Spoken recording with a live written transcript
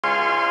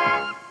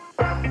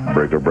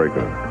Breaker,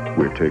 breaker.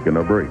 We're taking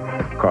a break.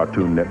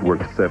 Cartoon Network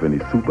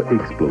 70's Super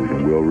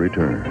Explosion will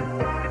return.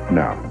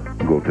 Now,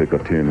 go take a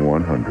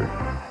 10-100.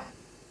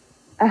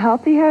 A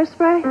healthy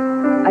hairspray?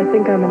 I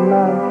think I'm in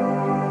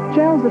love.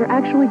 Gels that are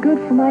actually good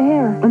for my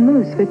hair. A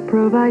Mousse with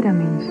Pro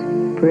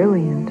Vitamins.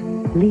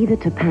 Brilliant. Leave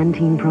it to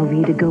Pantene Pro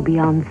V to go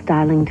beyond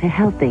styling to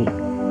healthy.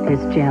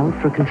 There's gel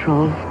for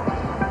control,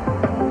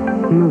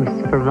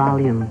 mousse for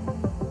volume,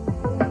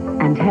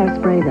 and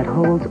hairspray that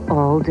holds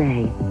all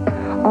day.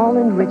 All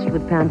enriched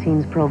with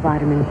Pantene's Pro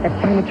Vitamins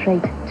that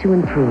penetrate to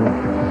improve.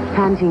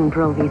 Pantene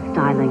Pro V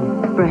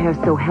styling for hair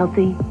so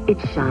healthy, it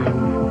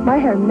shines. My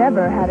hair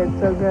never had it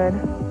so good.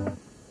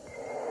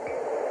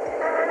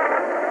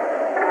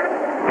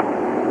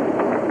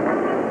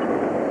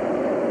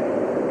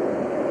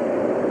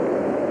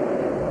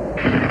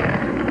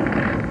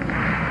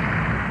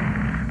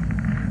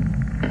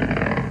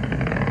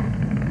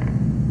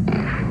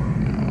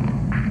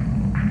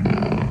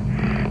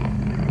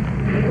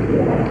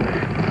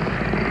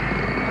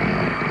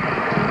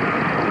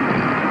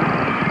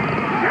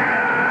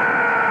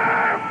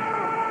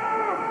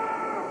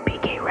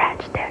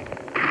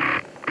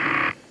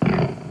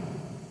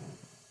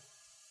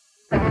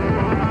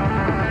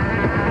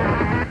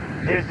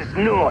 There's this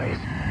noise.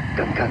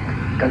 Gunk, gunk,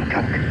 gunk,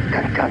 gunk,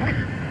 gunk, gunk.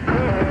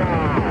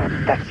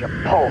 That's your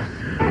pulse.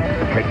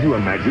 Can you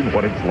imagine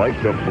what it's like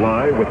to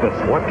fly with the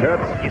SWAT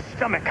Cats? Your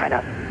stomach kind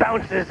of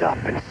bounces up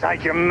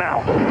inside your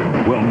mouth.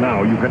 Well,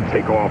 now you can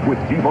take off with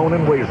T-Bone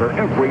and Razor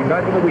every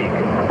night of the week.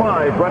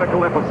 5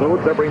 radical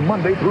episodes every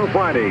Monday through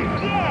Friday.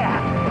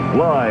 Yeah!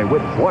 Fly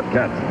with SWAT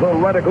Cats, the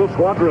Radical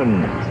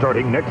Squadron.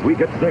 Starting next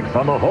week at 6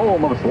 on the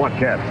home of SWAT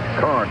Cats,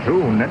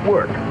 Cartoon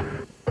Network.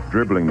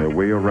 Dribbling their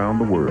way around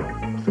the world,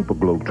 Super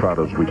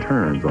Globetrotters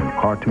returns on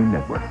Cartoon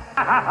Network.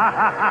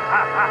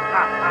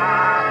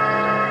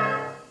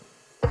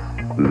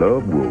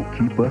 Love will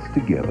keep us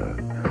together,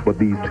 but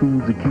these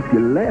tunes will keep you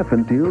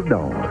laughing till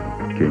dawn.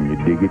 Can you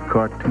dig it,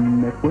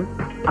 Cartoon Network?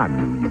 I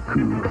knew you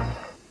could.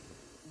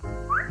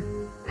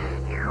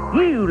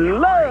 You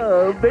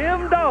love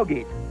them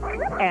doggies.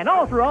 And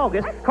all through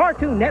August,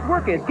 Cartoon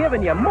Network is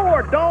giving you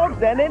more dogs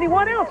than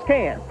anyone else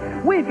can.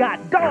 We've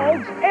got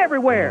dogs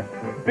everywhere.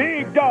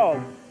 Big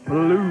dogs,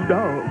 blue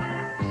dogs,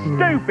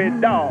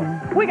 stupid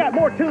dogs. We got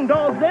more toon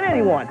dogs than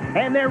anyone,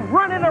 and they're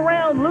running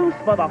around loose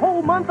for the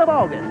whole month of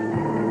August.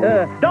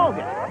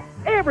 Doggist.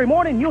 Every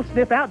morning you'll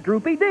sniff out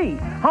Droopy D,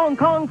 Hong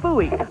Kong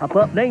Phooey, a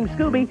pup named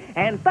Scooby,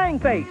 and Fang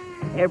Face.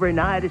 Every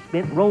night is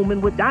spent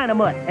roaming with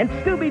Dynamut and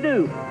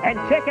Scooby-Doo. And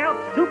check out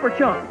Super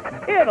Chunk.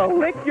 It'll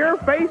lick your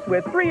face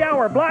with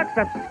 3-hour blocks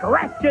of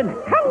scratching,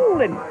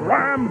 howling,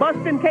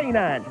 crime-busting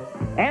canines.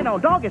 And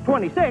on August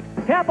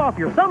 26th, cap off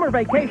your summer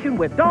vacation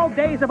with Dog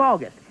Days of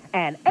August,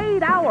 an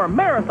 8-hour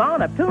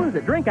marathon of tunes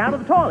that drink out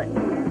of the toilet.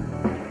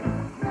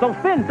 So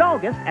spend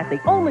August at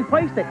the only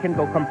place that can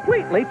go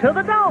completely to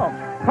the dogs,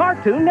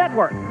 Cartoon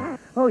Network.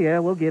 Oh yeah,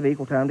 we'll give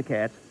equal time to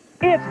cats.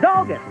 It's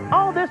Doggist,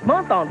 all this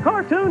month on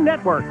Cartoon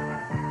Network.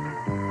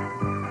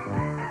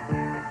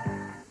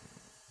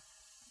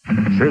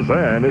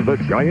 Shazam is a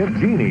giant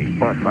genie,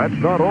 but that's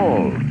not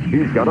all.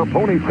 He's got a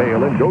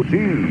ponytail and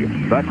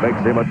goatee. That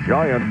makes him a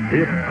giant,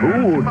 hip,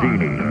 cool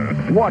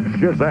genie. Watch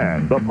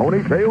Shazam, the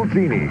Ponytail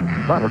Genie,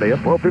 Saturday at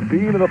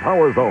 12:15 in the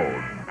Power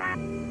Zone.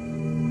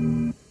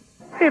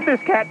 If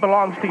this cat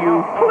belongs to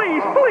you,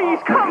 please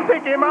come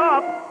pick him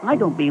up. I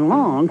don't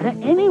belong to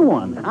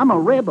anyone. I'm a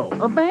rebel,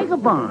 a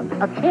vagabond,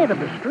 a cat of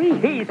the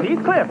street. He's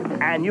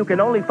Heathcliff, and you can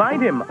only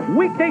find him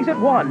weekdays at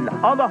 1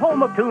 on the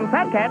home of Toon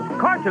Fat Cats,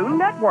 Cartoon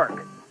Network.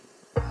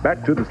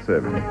 Back to the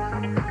 70s.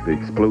 The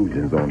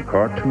explosions on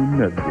Cartoon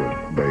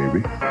Network,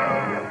 baby.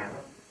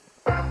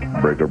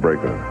 Breaker,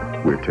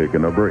 breaker. We're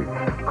taking a break.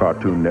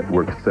 Cartoon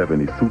Network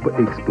 70's Super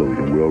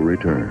Explosion will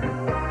return.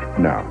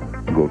 Now,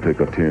 go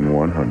take a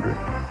 10-100.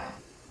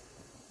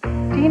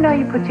 Do you know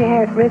you put your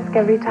hair at risk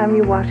every time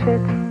you wash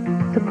it?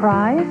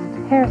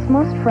 Surprised? Hair's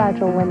most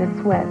fragile when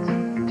it's wet.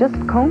 Just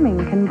combing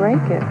can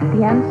break it.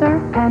 The answer?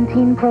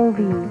 Pantene Pro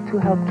V to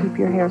help keep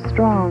your hair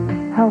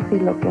strong, healthy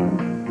looking,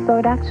 so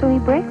it actually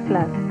breaks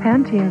less.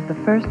 Pantene's the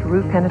first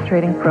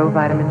root-penetrating Pro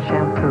Vitamin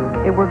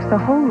shampoo. It works the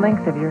whole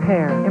length of your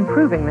hair,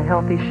 improving the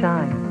healthy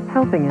shine,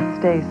 helping it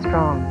stay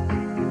strong.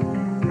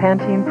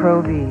 Pantene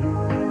Pro V,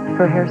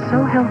 for hair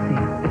so healthy,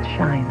 it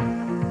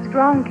shines.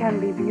 Strong can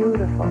be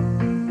beautiful.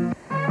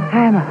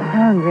 I'm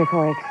hungry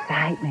for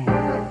excitement.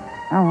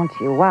 I want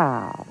you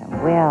wild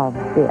and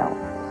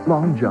well-built.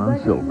 Long John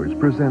Silver's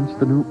presents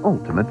the new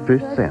Ultimate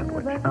Fish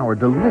Sandwich, our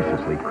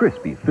deliciously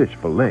crispy fish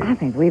fillet. I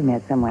think we've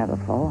met somewhere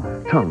before.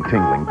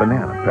 Tongue-tingling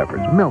banana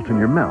peppers melt in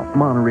your mouth,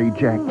 Monterey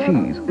Jack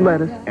cheese,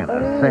 lettuce, and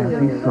a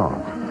sassy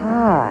sauce.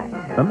 Hi.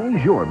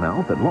 Amaze your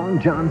mouth at Long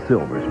John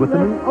Silver's with the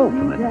new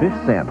Ultimate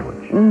Fish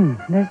Sandwich.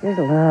 This is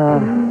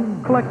love.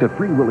 Collect a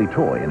Free Willy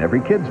toy in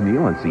every kid's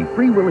meal and see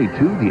Free Willy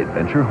 2, The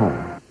Adventure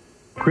Home.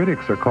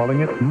 Critics are calling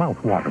it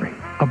mouth-watering,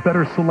 a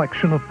better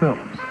selection of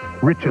films,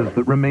 riches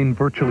that remain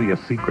virtually a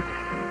secret.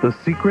 The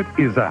secret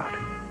is out.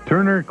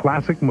 Turner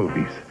Classic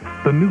Movies,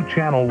 the new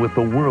channel with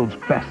the world's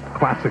best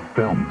classic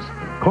films.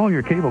 Call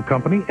your cable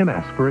company and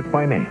ask for it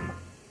by name.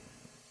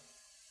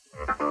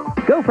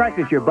 Go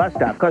practice your bus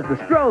stop, because the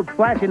strobe's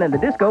flashing and the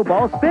disco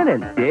ball's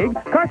spinning. Dig?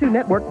 Cartoon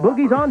Network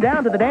boogies on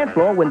down to the dance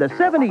floor when the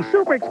 70s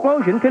super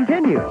explosion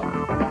continues.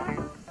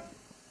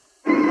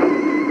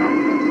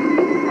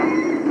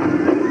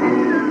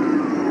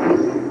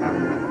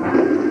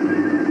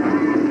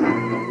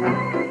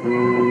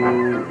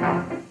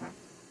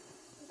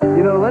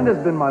 You know,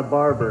 Linda's been my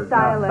barber.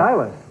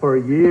 Stylist for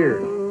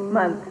years.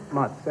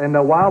 Months. And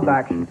a while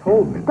back, she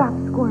told me. Stop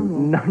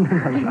squirming. No.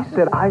 She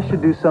said I should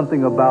do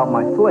something about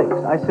my flakes.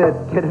 I said,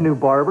 get a new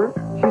barber?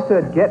 She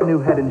said, get new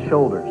Head and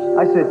Shoulders.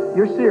 I said,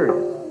 you're serious?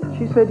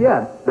 She said,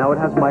 yeah. Now it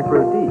has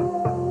Micro D,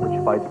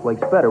 which fights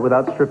flakes better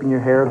without stripping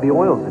your hair of the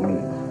oils it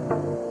needs.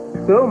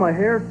 So my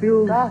hair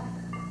feels...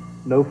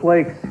 no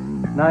flakes.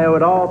 And I owe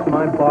it all to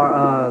my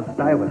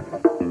stylist.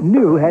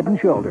 New Head and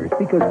Shoulders,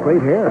 because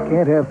great hair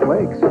can't have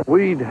flakes.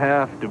 We'd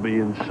have to be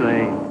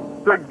insane.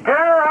 To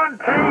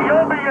guarantee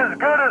you'll be as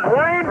good as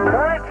Wayne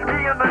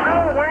Gretzky in the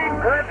new Wayne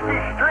Gretzky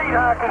Street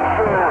Hockey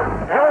Store.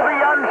 You'll be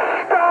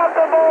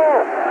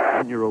unstoppable.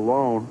 And you're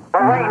alone. The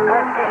Wayne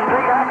Gretzky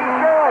Street Hockey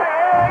Show.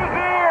 Hey,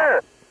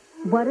 here.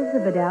 What is the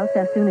Vidal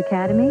Sassoon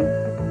Academy?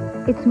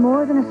 It's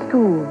more than a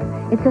school.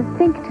 It's a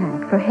think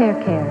tank for hair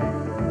care.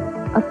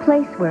 A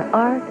place where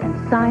art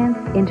and science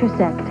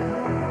intersect.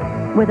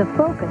 Where the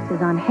focus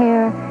is on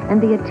hair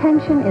and the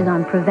attention is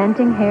on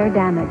preventing hair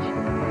damage.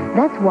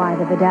 That's why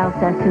the Vidal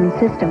Sassoon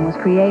system was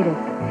created.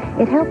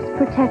 It helps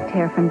protect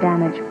hair from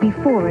damage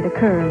before it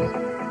occurs.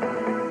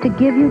 To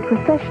give you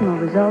professional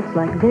results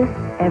like this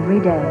every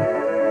day.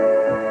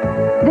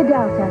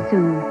 Vidal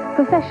Sassoon,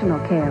 professional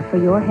care for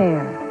your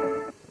hair.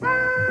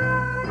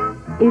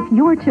 If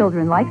your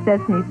children like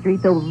Sesame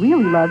Street, they'll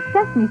really love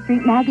Sesame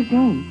Street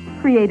Magazine.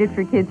 Created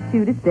for kids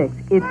 2 to 6,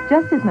 it's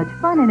just as much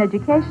fun and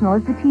educational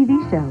as the TV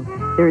show.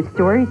 There are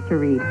stories to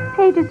read,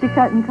 pages to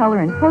cut and color,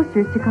 and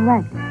posters to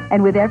collect.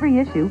 And with every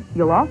issue,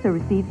 you'll also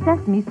receive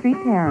Sesame Street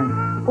Parents.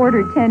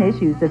 Order 10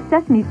 issues of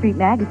Sesame Street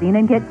Magazine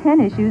and get 10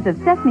 issues of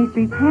Sesame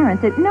Street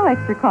Parents at no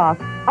extra cost,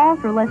 all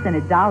for less than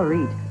 $1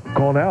 each.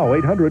 Call now,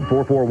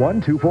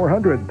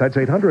 800-441-2400. That's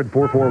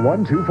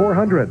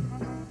 800-441-2400.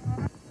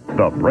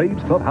 The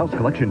Braves Clubhouse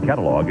Collection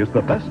Catalog is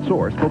the best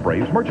source for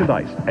Braves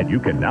merchandise, and you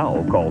can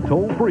now call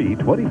toll-free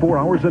 24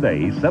 hours a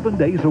day, 7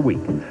 days a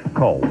week.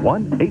 Call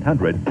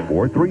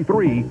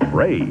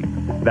 1-800-433-BRAVE.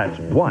 That's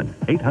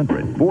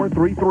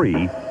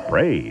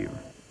 1-800-433-BRAVE.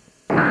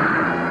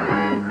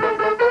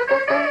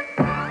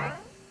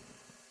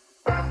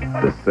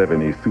 The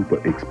 70s Super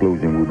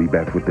Explosion will be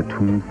back with the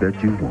tunes that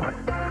you want.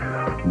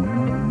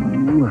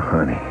 Ooh,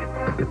 honey,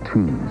 the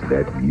tunes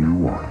that you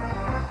want.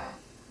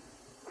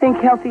 Think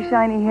healthy,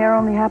 shiny hair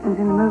only happens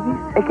in the movies?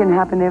 It can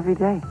happen every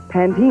day.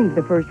 Pantene's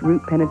the first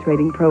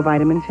root-penetrating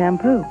pro-vitamin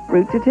shampoo.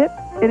 Root to tip,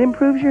 it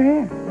improves your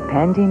hair.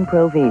 Pantene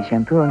Pro V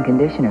shampoo and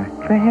conditioner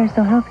for hair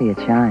so healthy it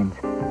shines.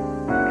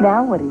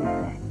 Now what do you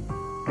say?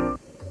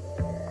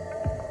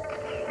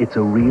 It's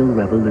a real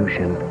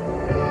revolution.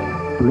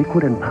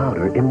 Liquid and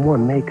powder in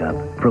one makeup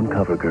from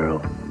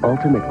CoverGirl.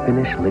 Ultimate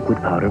Finish Liquid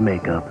Powder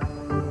Makeup.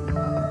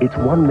 It's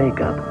one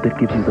makeup that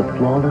gives you the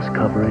flawless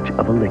coverage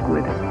of a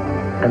liquid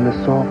and the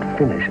soft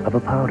finish of a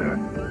powder,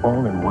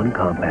 all in one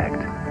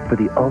compact, for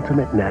the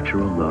ultimate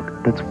natural look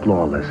that's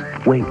flawless,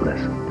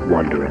 weightless,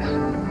 wondrous.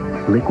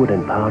 Liquid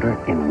and powder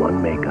in one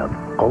makeup.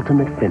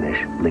 Ultimate Finish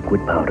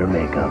Liquid Powder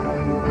Makeup.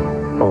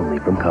 Only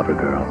from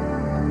CoverGirl.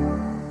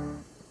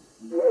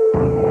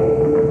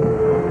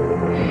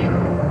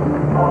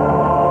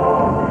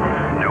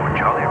 New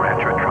Jolly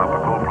Rancher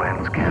Tropical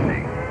Blends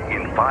candy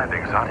in 5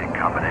 exotic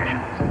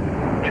combinations.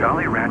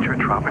 Jolly Rancher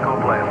Tropical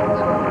Blends,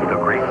 the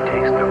great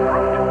taste of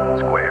fruit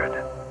squared.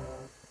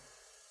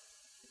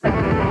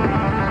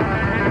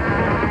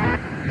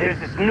 There's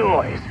this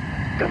noise.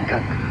 Gunk,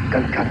 gunk,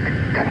 gunk, gunk,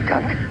 gunk,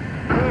 gunk.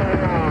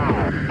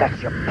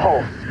 That's your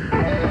pulse.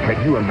 Can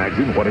you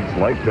imagine what it's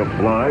like to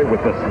fly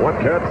with the SWAT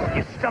Cats?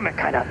 Your stomach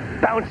kind of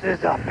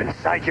bounces up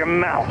inside your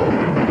mouth.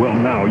 Well,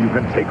 now you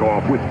can take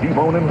off with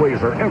T-Bone and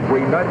Razor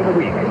every night of the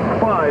week.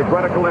 5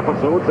 radical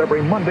episodes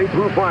every Monday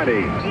through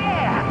Friday.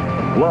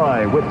 Yeah!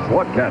 Fly with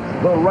SWAT Cats,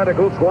 the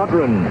Radical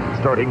Squadron.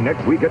 Starting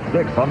next week at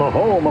 6 on the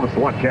home of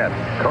SWAT Cats,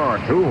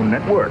 Cartoon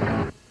Network.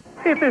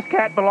 If this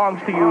cat belongs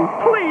to you,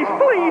 please,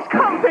 please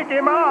come pick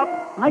him up.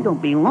 I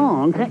don't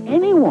belong to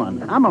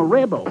anyone. I'm a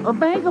rebel, a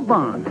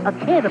vagabond, a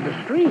cat of the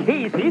street.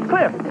 He's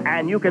Heathcliff,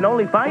 and you can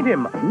only find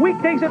him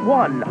weekdays at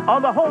 1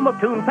 on the home of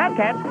Toon Fat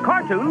Cats,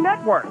 Cartoon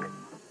Network.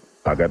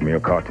 I got me a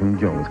Cartoon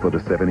Jones for the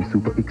 70s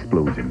Super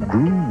Explosion.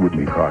 Groove with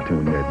me,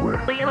 Cartoon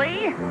Network.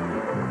 Really?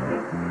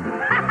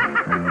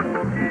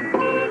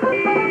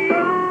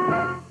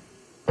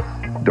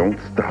 Don't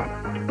stop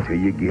till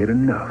you get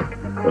enough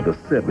of the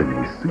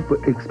 70s Super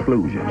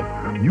Explosion.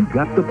 You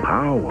got the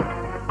power.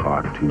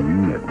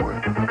 Cartoon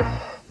Network.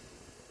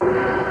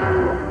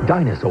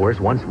 Dinosaurs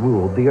once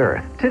ruled the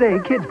earth. Today,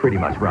 kids pretty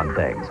much run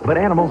things, but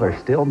animals are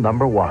still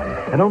 #1,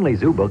 and only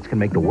zoo books can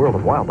make the world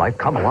of wildlife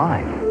come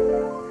alive.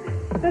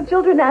 The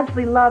children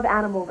naturally love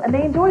animals, and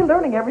they enjoy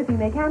learning everything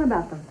they can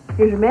about them.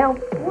 Here's your mail.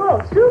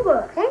 Whoa, zoo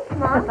books. Thanks,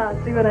 Mom.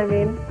 See what I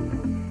mean?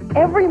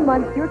 Every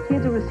month, your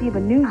kids will receive a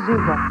new zoo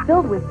book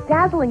filled with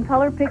dazzling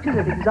color pictures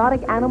of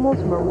exotic animals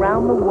from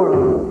around the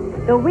world.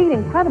 They'll read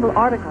incredible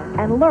articles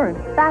and learn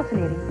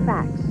fascinating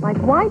facts, like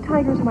why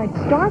tigers might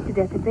starve to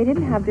death if they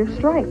didn't have their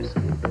stripes.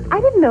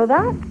 I didn't know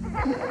that.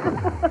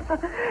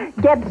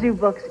 Get zoo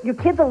books. Your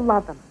kids will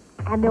love them,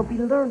 and they'll be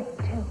learning,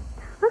 too.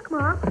 Look,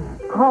 Mom.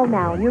 Call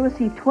now and you'll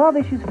receive 12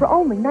 issues for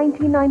only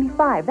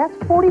 $19.95. That's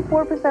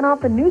 44%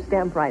 off the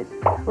newsstand price.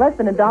 Less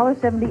than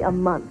 $1.70 a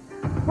month.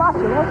 Plus,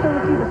 you'll also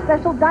receive a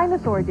special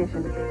dinosaur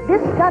edition,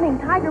 this stunning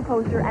tiger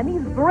poster, and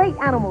these great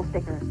animal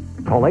stickers.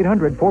 Call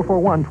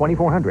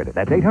 800-441-2400.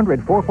 That's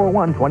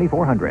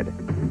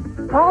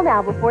 800-441-2400. Call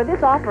now before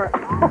this offer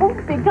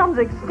becomes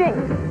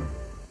extinct.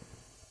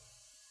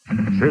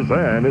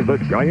 Shazam is a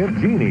giant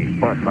genie,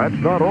 but that's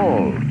not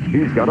all.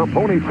 He's got a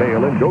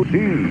ponytail and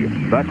goatee.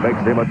 That makes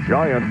him a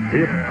giant,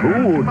 hip,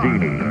 cool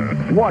genie.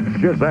 Watch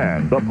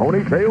Shazam, the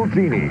Ponytail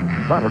Genie,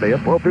 Saturday at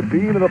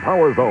 12:15 in the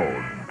Power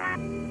Zone.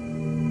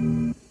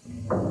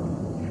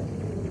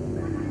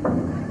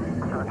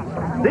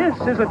 This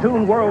is a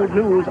Toon World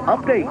News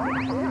Update.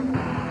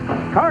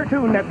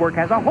 Cartoon Network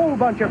has a whole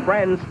bunch of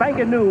brand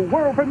spanking new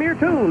world premiere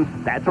tunes.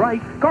 That's right,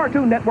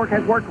 Cartoon Network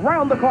has worked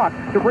round the clock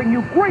to bring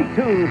you great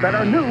tunes that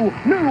are new.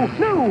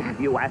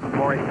 You asked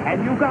for it,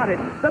 and you got it.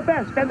 The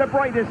best and the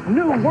brightest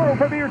new world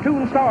premiere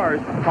tune stars.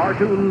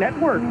 Cartoon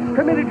Network,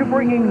 committed to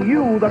bringing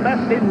you the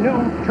best in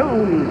new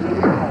tunes.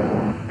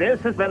 This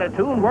has been a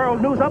Toon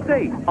World News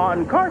Update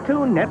on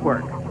Cartoon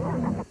Network.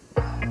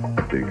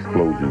 The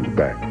explosion's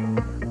back.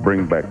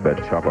 Bring back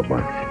that chopper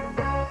bunch.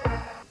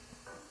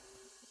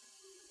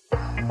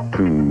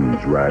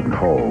 Toons riding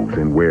hogs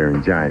and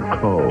wearing giant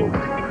clothes.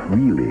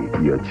 Really,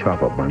 your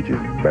chopper bunch is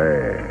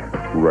bad.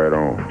 Right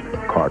on.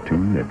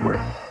 Cartoon Network.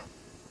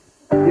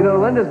 You know,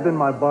 Linda's been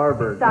my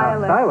barber.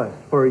 Stylist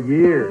for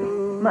years.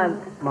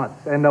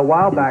 Months. And a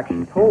while back,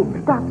 she told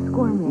me. Stop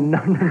squirming. No.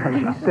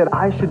 She said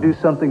I should do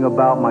something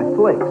about my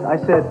flakes. I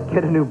said,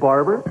 get a new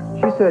barber.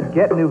 She said,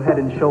 get new Head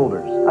and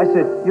Shoulders. I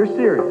said, you're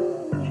serious?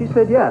 She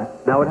said, yeah.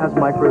 Now it has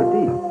micro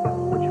D,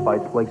 which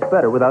fights flakes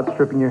better without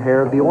stripping your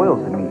hair of the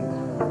oils it needs.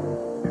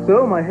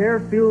 So my hair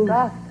feels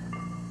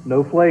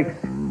no flakes.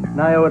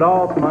 And I owe it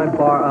all to my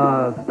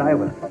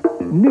stylist.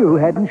 New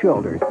Head and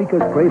Shoulders,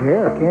 because great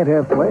hair can't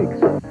have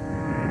flakes.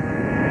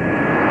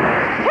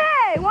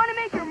 Hey, want to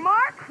make your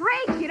mark?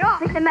 Rake it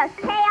off with the most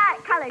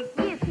chaotic colors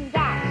you can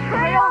get.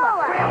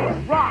 Crayola.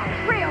 Crayola rock.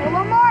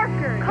 Crayola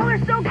markers.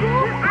 Colors so cool,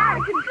 you're out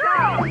of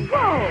control.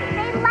 Whoa.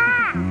 They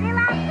last. They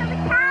last till the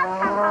cows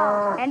come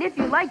home. And if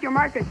you like your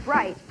markers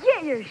bright,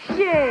 get your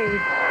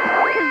shades.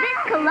 Because this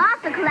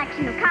colossal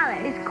collection of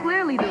colors is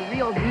clearly the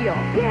real deal.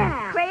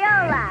 Yeah.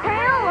 Crayola.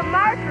 Crayola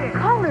markers.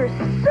 Colors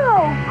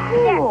so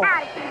cool. They're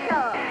out of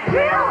control.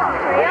 Crayola.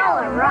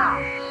 Crayola rock.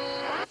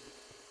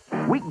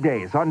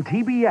 Weekdays on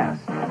TBS.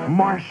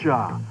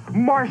 Marsha.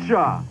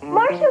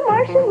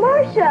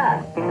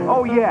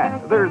 Oh, yeah,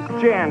 there's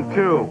Jan,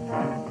 too.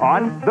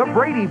 On The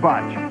Brady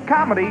Bunch.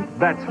 Comedy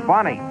that's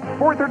funny.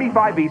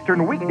 4:35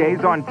 Eastern,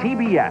 weekdays on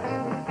TBS.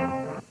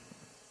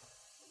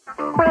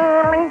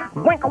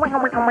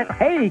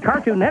 Hey,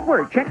 Cartoon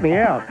Network, check me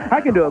out.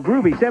 I can do a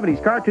groovy 70s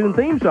cartoon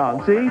theme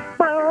song, see?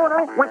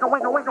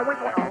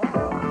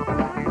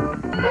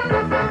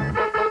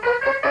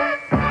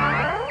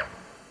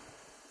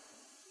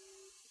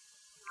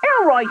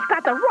 Elroy's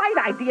got the right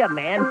idea,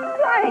 man.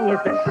 Flying is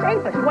the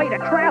safest way to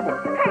travel.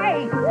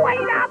 Hey,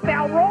 wait up,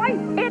 Elroy!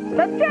 It's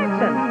the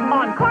Jetsons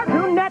on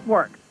Cartoon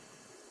Network.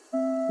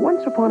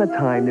 Once upon a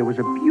time, there was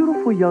a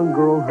beautiful young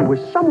girl who was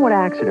somewhat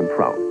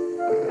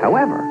accident-prone.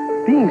 However,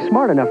 being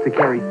smart enough to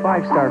carry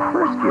 5-star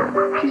first gear,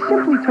 she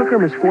simply took her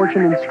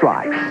misfortune in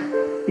stride,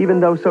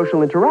 even though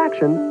social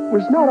interaction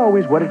was not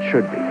always what it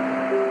should be.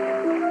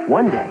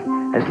 One day,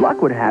 as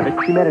luck would have it,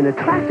 she met an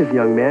attractive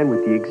young man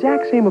with the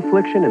exact same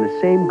affliction and the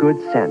same good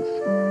sense.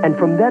 And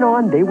from then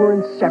on, they were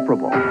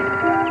inseparable.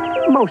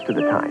 Most of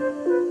the time.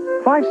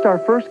 5-star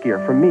first gear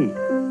for me.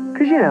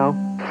 Because, you know,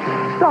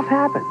 stuff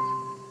happens.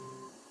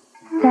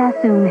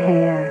 Sassoon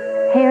hair.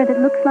 Hair that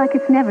looks like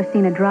it's never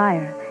seen a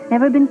dryer,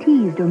 never been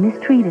teased or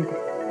mistreated,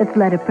 that's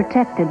led a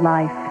protected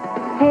life.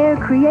 Hair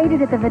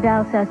created at the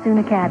Vidal Sassoon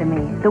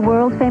Academy, the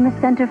world-famous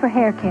center for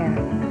hair care.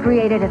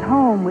 Created at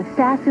home with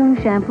Sassoon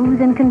shampoos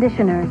and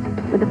conditioners,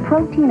 with a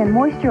protein and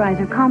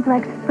moisturizer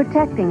complex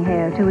protecting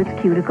hair to its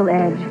cuticle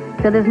edge.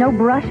 So there's no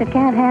brush it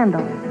can't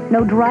handle,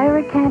 no dryer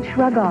it can't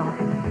shrug off.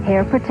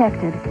 Hair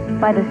protected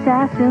by the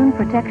Sassoon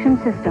Protection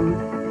System.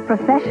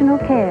 Professional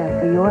care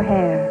for your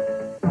hair.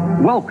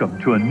 Welcome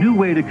to a new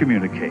way to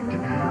communicate.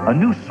 A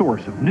new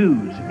source of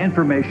news,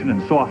 information,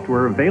 and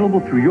software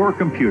available through your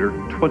computer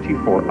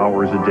 24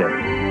 hours a day.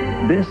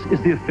 This is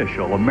the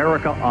official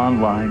America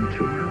Online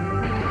Tutor.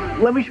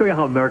 Let me show you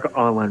how America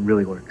Online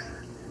really works.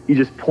 You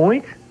just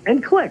point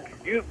and click.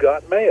 You've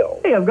got mail.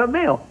 Hey, I've got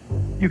mail.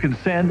 You can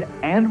send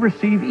and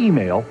receive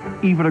email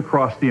even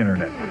across the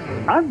internet.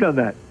 I've done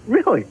that.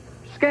 Really?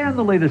 Scan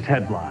the latest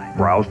headline.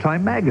 Browse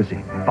Time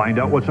Magazine. Find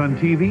out what's on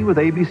TV with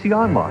ABC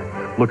Online.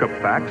 Look up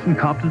facts in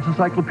Compton's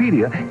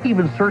Encyclopedia.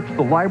 Even search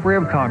the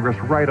Library of Congress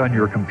right on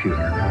your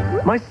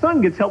computer. My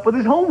son gets help with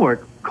his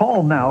homework.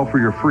 Call now for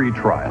your free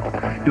trial.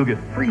 You'll get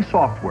free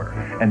software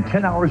and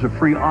 10 hours of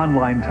free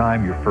online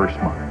time your first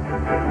month.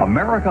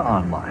 America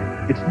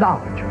Online. It's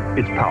knowledge.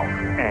 It's power.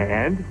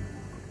 And,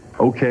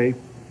 okay,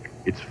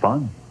 it's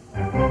fun.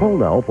 Call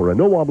now for a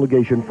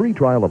no-obligation free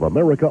trial of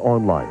America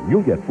Online.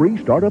 You'll get free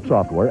startup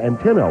software and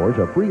 10 hours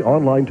of free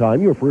online time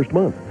your first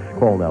month.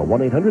 Call now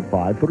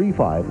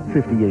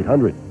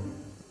 1-800-535-5800.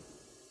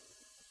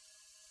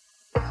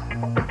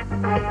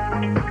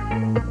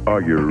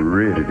 Are you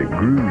ready to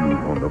groove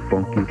on the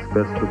funkiest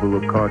festival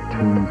of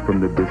cartoons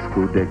from the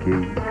disco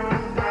decade?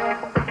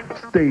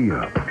 Stay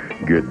up,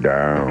 get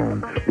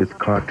down. It's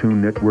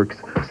Cartoon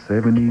Network's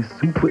 70s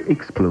Super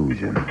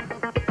Explosion.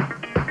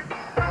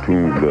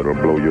 Tunes that'll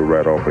blow you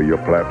right off of your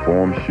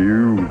platform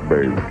shoes,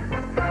 baby.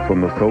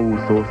 From the sole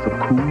source of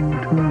cool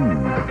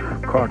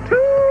tunes, Cartoon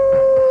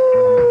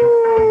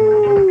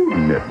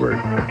Network.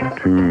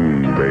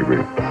 Tunes, baby.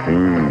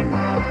 Tunes.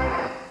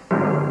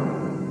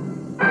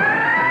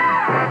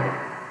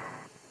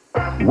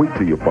 Wait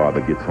till your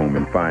father gets home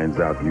and finds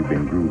out you've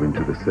been grooving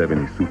to the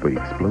 70s Super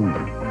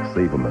Explosion.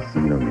 Save him a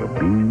seat on your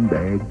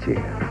beanbag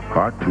chair.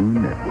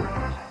 Cartoon Network.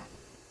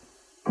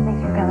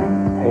 Thanks for coming.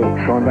 Hey,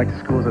 going back to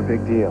school is a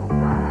big deal.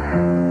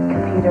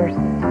 Computers.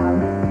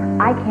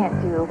 I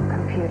can't do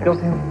computers. You'll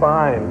seem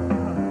fine.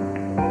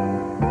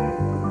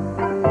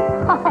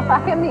 I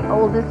am the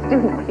oldest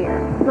student here.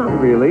 Not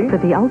really. For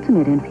the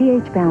ultimate in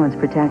pH balance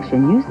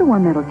protection, use the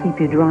one that'll keep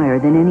you drier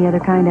than any other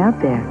kind out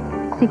there.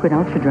 Secret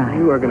Ultra Dry.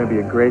 You are going to be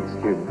a great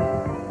student.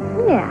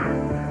 Yeah.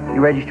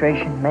 Your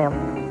registration, ma'am?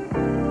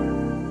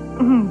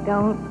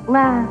 Don't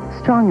laugh.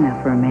 Strong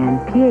enough for a man,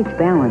 pH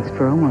balanced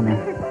for a woman.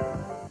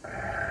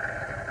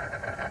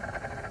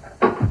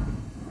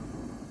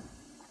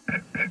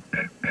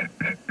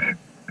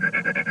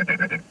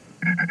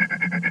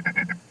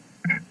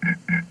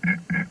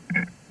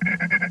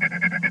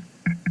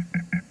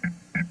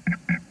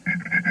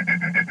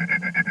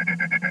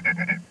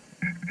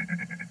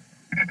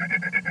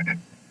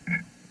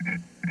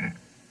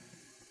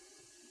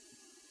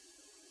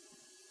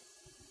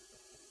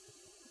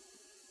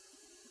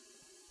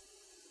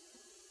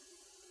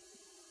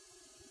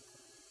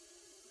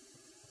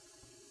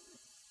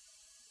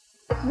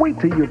 Wait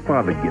till your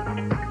father gets...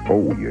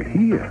 Oh, you're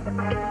here.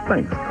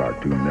 Thanks,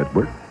 Cartoon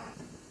Network.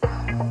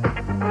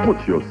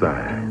 What's your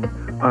sign?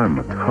 I'm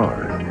a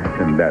Taurus,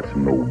 and that's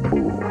no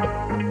bull.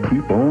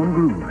 Keep on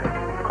grooving.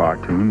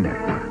 Cartoon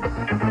Network.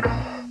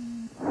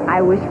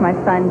 I wish my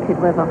son could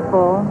live a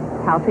full,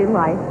 healthy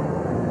life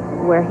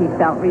where he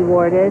felt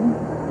rewarded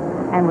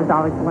and was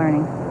always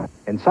learning.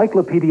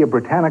 Encyclopedia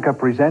Britannica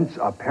presents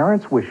a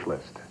parent's wish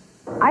list.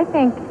 I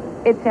think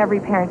it's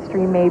every parent's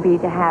dream maybe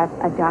to have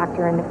a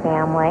doctor in the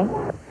family.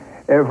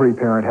 Every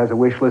parent has a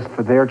wish list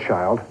for their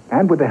child,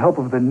 and with the help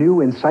of the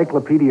new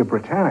Encyclopedia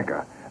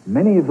Britannica,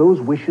 many of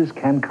those wishes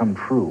can come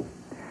true.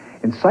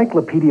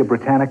 Encyclopedia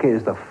Britannica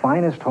is the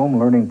finest home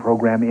learning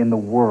program in the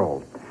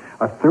world.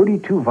 A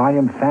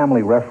 32-volume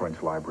family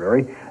reference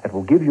library that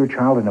will give your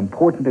child an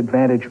important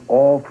advantage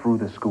all through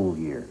the school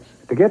years.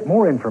 To get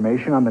more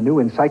information on the new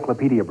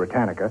Encyclopedia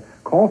Britannica,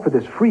 call for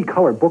this free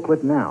color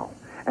booklet now.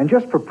 And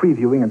just for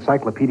previewing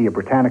Encyclopedia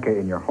Britannica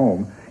in your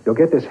home, you'll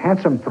get this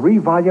handsome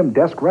 3-volume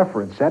desk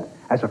reference set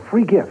as a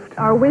free gift.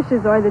 Our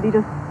wishes are that he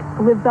just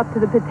lives up to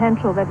the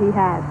potential that he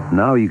has.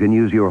 Now you can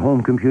use your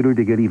home computer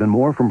to get even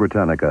more from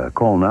Britannica.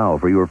 Call now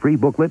for your free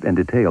booklet and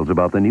details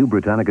about the new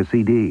Britannica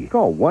CD.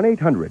 Call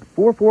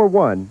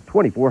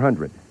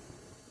 1-800-441-2400.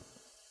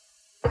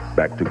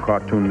 Back to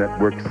Cartoon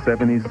Network's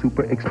 70s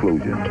Super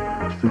Explosion.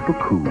 Super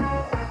cool.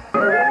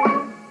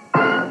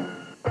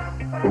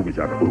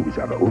 Ooga-jaga,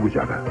 ooga-jaga,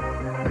 ooga-jaga.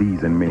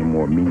 These and many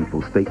more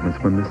meaningful statements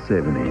from the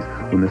 70s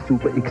when the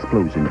Super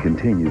Explosion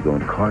continues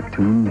on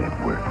Cartoon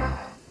Network.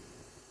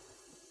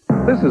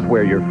 This is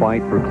where your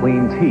fight for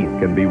clean teeth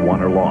can be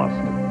won or lost.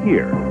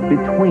 Here,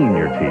 between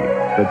your teeth,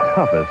 the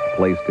toughest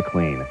place to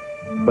clean.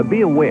 But be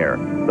aware,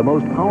 the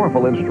most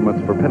powerful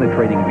instruments for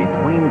penetrating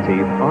between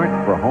teeth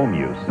aren't for home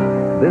use.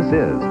 This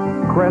is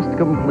Crest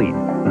Complete.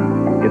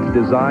 It's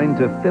designed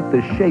to fit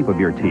the shape of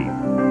your teeth,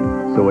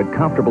 so it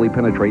comfortably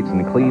penetrates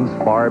and cleans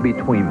far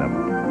between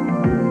them.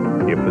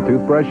 If the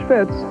toothbrush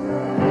fits,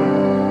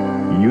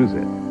 use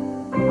it.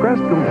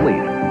 Crest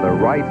Complete, the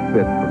right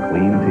fit for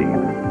clean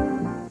teeth.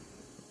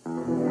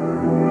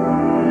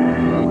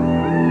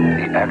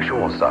 The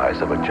actual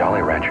size of a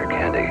Jolly Rancher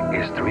candy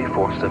is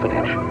 3/4 of an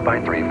inch by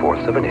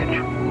 3/4 of an inch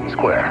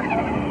square.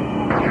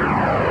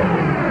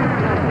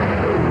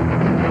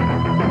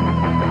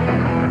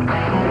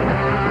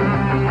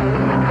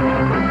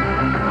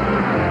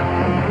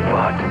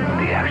 But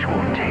the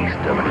actual taste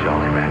of a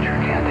Jolly Rancher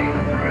candy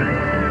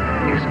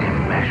is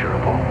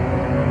immeasurable.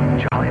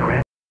 Jolly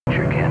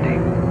Rancher candy.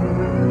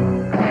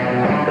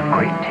 The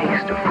great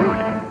taste of fruit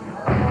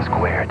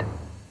squared.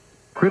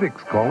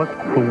 Critics call it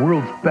the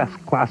world's best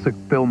classic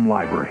film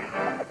library.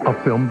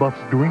 a film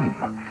buff's dream.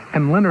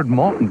 And Leonard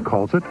Maltin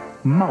calls it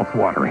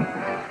mouth-watering.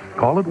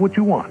 Call it what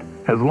you want,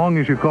 as long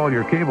as you call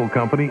your cable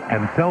company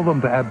and tell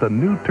them to add the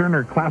new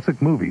Turner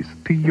Classic Movies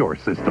to your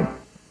system.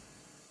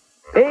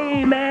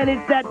 Hey, man,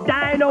 it's that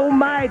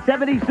dynamite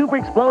 70s super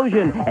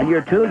explosion. And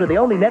you're tuned to the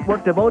only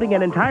network devoting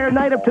an entire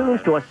night of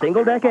tunes to a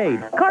single decade.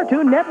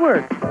 Cartoon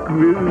Network.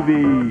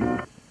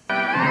 Groovy.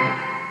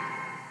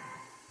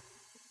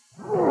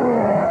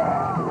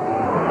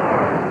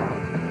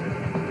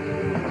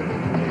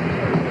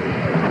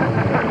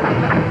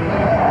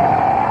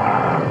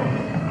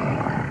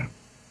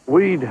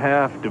 We'd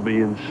have to be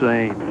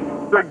insane.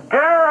 To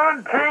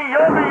guarantee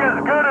you'll be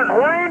as good as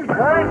Wayne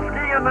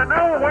Gretzky in the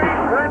new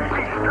Wayne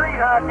Gretzky street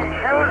hockey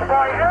shoes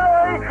by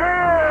L.A.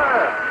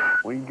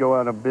 Gear. We'd go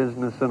out of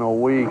business in a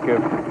week if...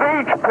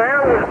 Each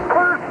pair is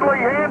personally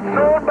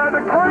hand-sewn by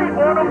the great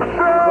one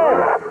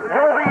himself.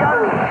 You'll be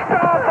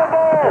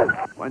unstoppable.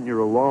 When you're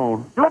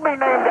alone. You'll be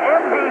named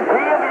MVP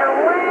of your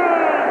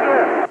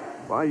league.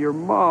 By your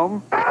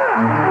mom. The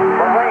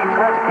Wayne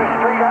Gretzky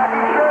street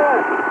hockey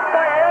shoes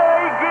by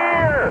L.A.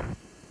 Gear.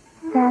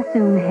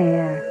 Sassoon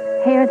hair.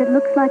 Hair that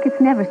looks like it's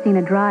never seen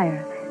a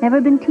dryer, never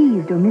been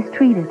teased or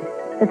mistreated,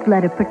 that's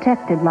led a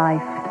protected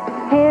life.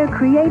 Hair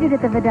created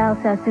at the Vidal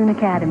Sassoon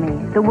Academy,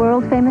 the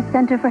world-famous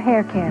center for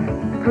hair care.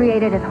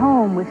 Created at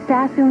home with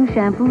Sassoon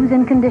shampoos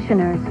and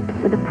conditioners,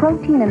 with a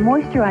protein and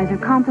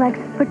moisturizer complex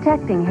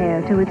protecting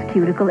hair to its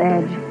cuticle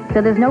edge.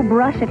 So there's no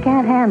brush it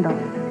can't handle,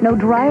 no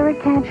dryer it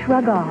can't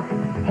shrug off.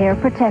 Hair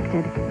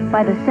protected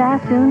by the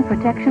Sassoon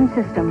Protection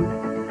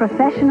System.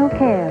 Professional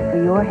care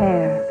for your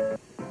hair.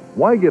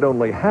 Why get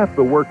only half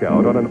the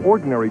workout on an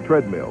ordinary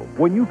treadmill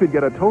when you could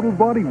get a total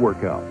body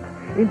workout?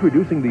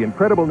 Introducing the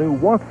incredible new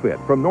Walk Fit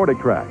from Nordic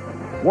Track.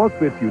 Walk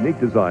Fit's unique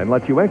design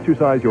lets you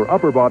exercise your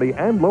upper body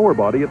and lower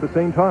body at the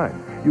same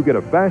time. You get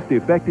a fast,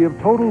 effective,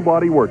 total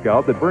body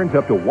workout that burns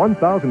up to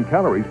 1,000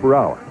 calories per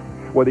hour.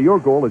 Whether your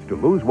goal is to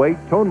lose weight,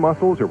 tone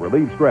muscles, or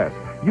relieve stress,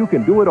 you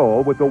can do it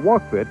all with the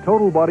Walk Fit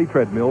Total Body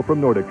Treadmill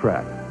from Nordic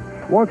Track.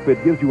 Walk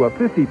Fit gives you a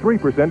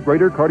 53%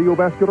 greater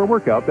cardiovascular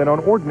workout than on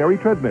ordinary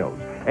treadmills,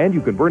 and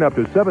you can burn up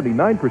to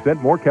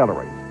 79% more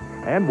calories.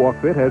 And Walk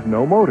Fit has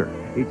no motor.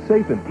 It's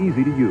safe and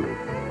easy to use.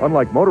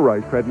 Unlike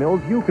motorized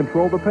treadmills, you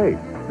control the pace.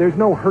 There's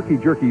no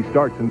herky-jerky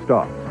starts and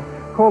stops.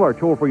 Call our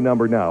toll-free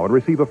number now and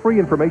receive a free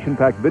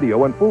information-packed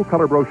video and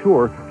full-color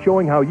brochure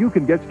showing how you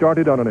can get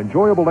started on an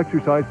enjoyable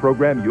exercise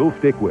program you'll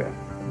stick with.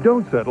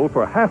 Don't settle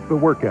for half the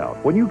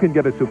workout when you can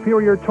get a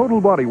superior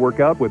total body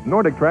workout with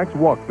Nordic Track's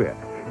Walk Fit.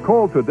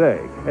 Call today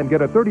and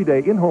get a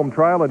 30-day in-home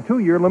trial and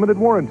 2-year limited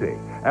warranty.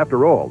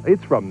 After all,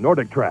 it's from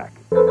Nordic Track.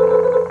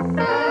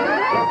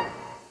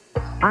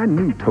 I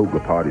knew toga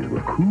parties were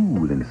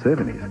cool in the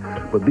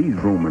 70s, but these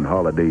Roman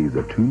holidays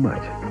are too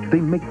much. They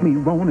make me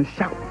want to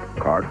shout.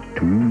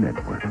 Cartoon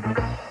Network.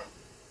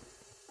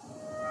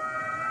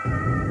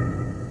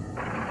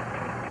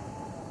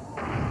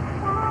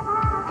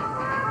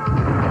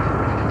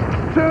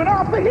 Turn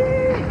off the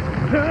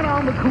heat! Turn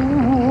on the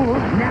cool!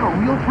 Now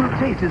real fruit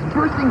taste is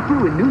bursting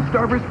through in new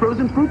Starburst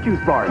frozen fruit juice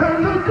bars.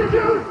 Turn loose the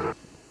juice!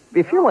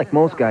 If you're like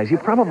most guys, you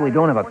probably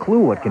don't have a clue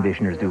what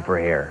conditioners do for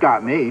hair.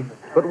 Got me.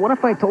 But what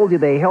if I told you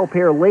they help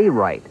hair lay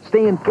right,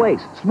 stay in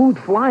place, smooth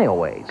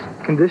flyaways?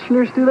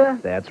 Conditioners do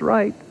that? That's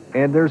right.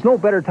 And there's no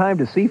better time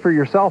to see for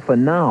yourself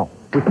than now.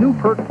 With new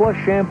Perk Plus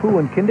shampoo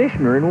and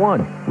conditioner in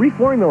one.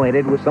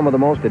 Reformulated with some of the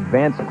most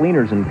advanced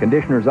cleaners and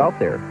conditioners out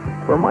there.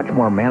 For much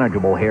more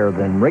manageable hair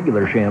than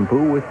regular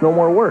shampoo with no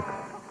more work.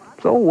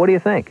 So what do you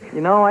think?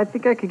 You know, I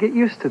think I could get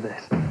used to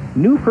this.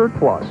 New Perk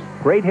Plus.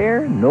 Great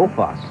hair, no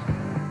fuss.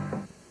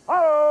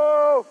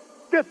 Oh,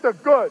 get the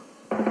good.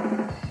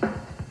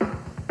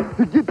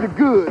 To get the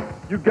good,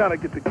 you gotta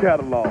get the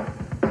catalog.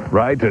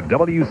 Ride to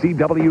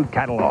WCW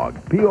Catalog,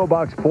 P.O.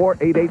 Box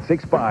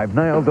 48865,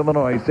 Niles,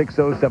 Illinois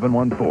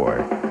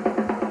 60714.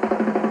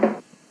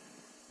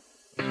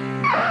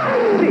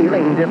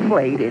 Feeling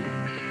deflated.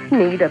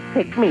 Need a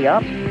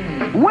pick-me-up?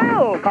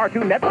 Well,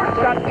 Cartoon Network's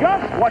got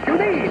just what you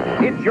need.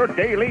 It's your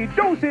daily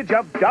dosage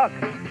of duck.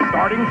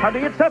 Starting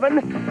Sunday at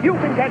 7, you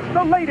can catch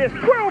the latest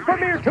world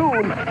premiere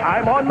tune,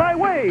 I'm on My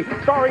Way,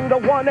 starring the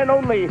one and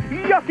only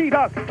Yucky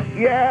Duck.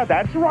 Yeah,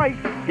 that's right.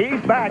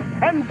 He's back,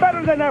 and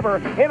better than ever,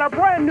 in a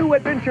brand new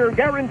adventure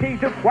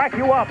guaranteed to quack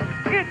you up.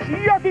 It's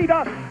Yucky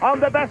Duck on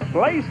the best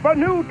place for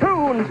new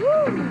tunes,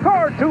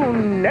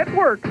 Cartoon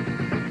Network.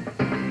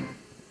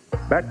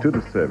 Back to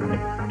the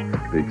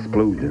 70s. The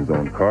explosions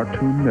on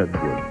Cartoon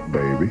Network,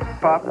 baby.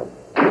 Pop.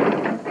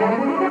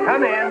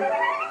 Come in.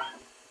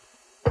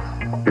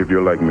 If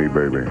you're like me,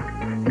 baby,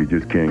 you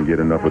just can't get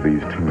enough of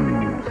these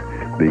tunes.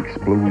 The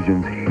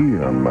explosions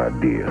here, my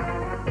dear.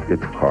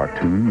 It's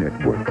Cartoon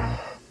Network.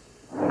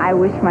 I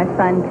wish my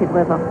son could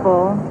live a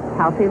full,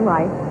 healthy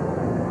life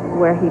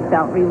where he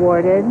felt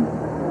rewarded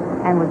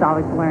and was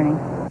always learning.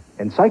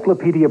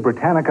 Encyclopedia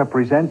Britannica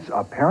presents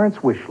a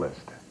parent's wish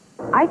list.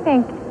 I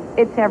think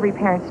it's every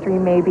parent's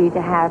dream maybe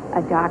to have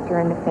a doctor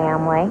in the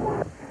family.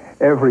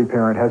 Every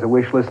parent has a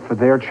wish list for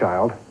their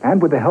child,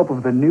 and with the help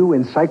of the new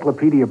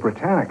Encyclopedia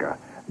Britannica,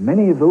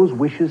 many of those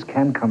wishes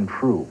can come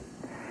true.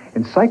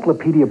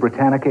 Encyclopedia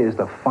Britannica is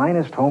the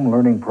finest home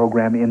learning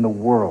program in the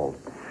world.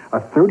 A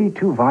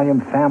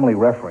 32-volume family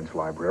reference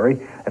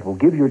library that will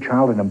give your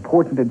child an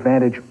important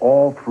advantage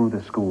all through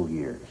the school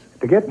years.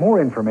 To get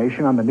more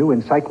information on the new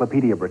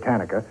Encyclopedia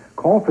Britannica,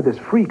 call for this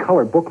free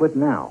color booklet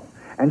now.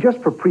 And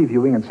just for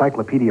previewing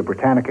Encyclopedia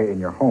Britannica in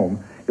your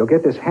home, you'll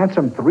get this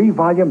handsome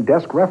 3-volume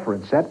desk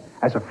reference set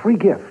as a free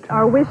gift.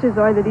 Our wishes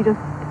are that he just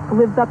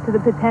lives up to the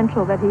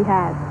potential that he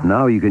has.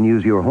 Now you can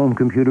use your home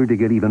computer to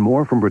get even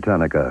more from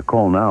Britannica.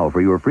 Call now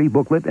for your free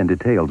booklet and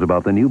details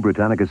about the new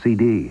Britannica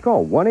CD.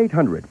 Call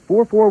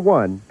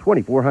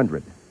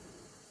 1-800-441-2400.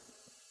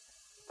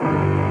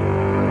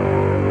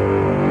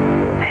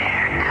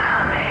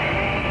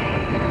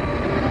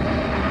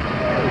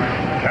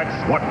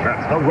 Catch SWAT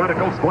Cats, the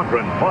Radical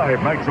Squadron,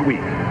 5 nights a week.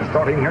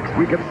 Starting next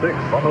week at 6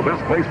 on the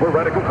best place for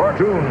radical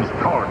cartoons,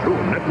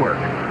 Cartoon Network.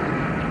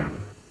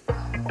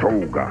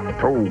 Toga,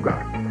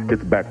 Toga.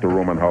 It's back to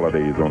Roman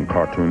holidays on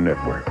Cartoon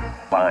Network.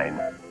 Fine.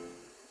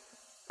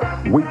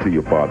 Wait till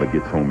your father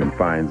gets home and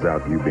finds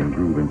out you've been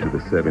grooving to the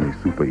 70's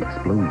super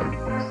explosion.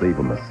 Save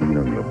him a scene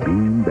on your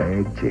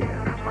beanbag chair.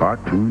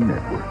 Cartoon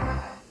Network.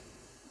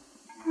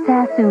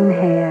 Sassoon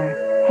hair.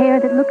 Hair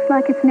that looks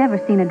like it's never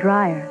seen a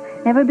dryer,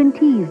 never been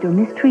teased or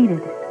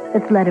mistreated,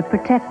 that's led a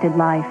protected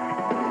life.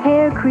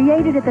 Hair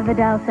created at the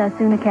Vidal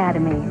Sassoon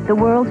Academy, the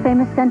world's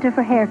famous center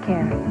for hair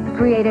care.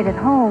 Created at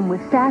home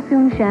with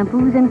Sassoon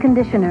shampoos and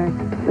conditioners,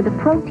 with a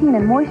protein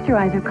and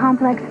moisturizer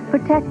complex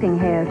protecting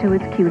hair to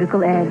its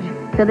cuticle edge.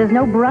 So there's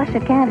no brush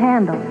it can't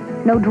handle,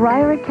 no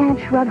dryer it can't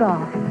shrug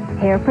off.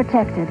 Hair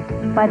protected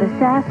by the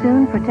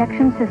Sassoon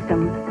Protection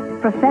System.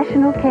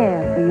 Professional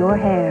care for your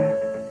hair.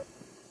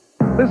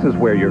 This is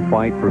where your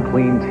fight for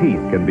clean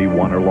teeth can be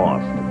won or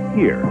lost.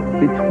 Here,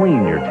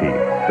 between your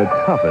teeth, the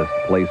toughest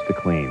place to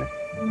clean.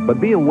 But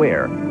be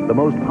aware, the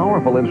most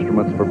powerful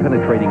instruments for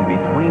penetrating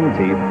between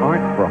teeth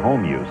aren't for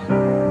home use.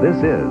 This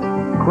is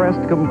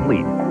Crest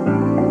Complete.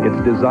 It's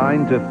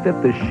designed to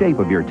fit the shape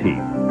of your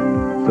teeth,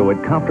 so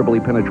it comfortably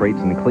penetrates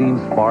and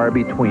cleans far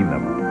between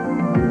them.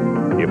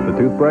 If the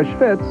toothbrush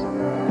fits,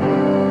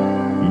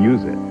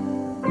 use it.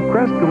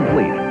 Crest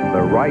Complete,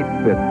 the right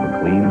fit for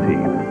clean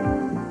teeth.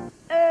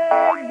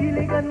 Hey,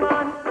 Gilligan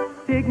man,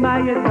 take my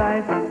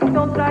advice.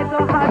 Don't try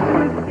so hard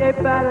to escape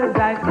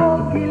paradise.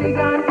 Oh,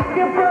 Gilligan,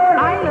 your bird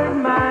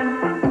island man.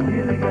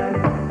 Gilligan,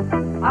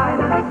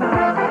 island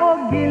man.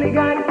 Oh,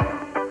 Gilligan,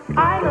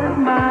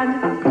 island man.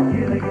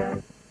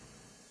 Gilligan.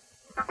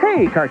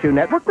 Hey, Cartoon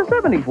Network, the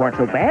 70's weren't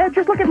so bad.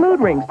 Just look at Mood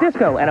Rings,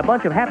 Disco, and a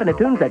bunch of happening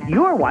tunes that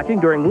you're watching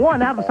during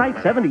one out-of-sight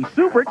 70's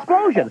super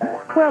explosion.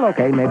 Well,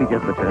 okay, maybe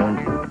just the tunes.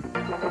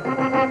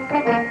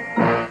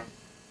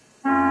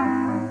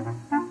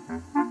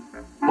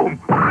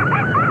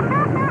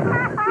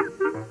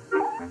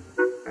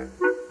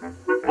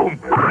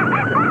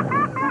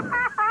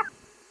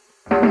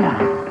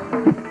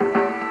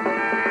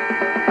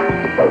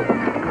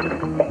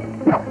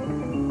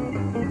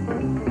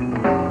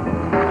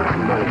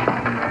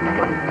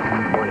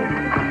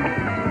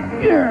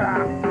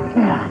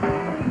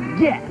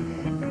 Yes.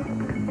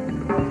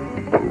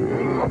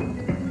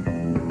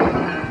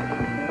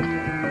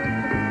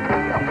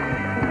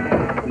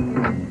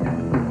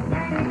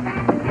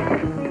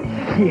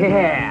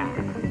 Yeah.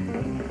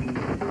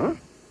 Huh?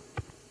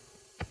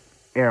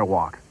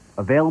 Airwalk.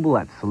 Available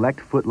at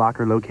select Foot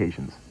Locker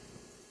locations.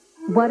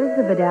 What is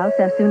the Vidal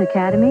Sassoon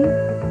Academy?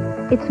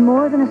 It's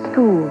more than a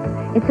school.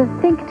 It's a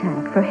think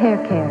tank for hair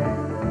care.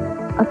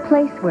 A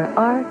place where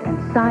art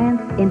and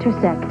science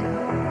intersect.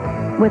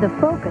 Where the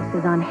focus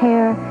is on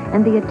hair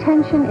and the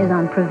attention is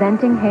on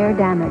preventing hair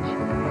damage.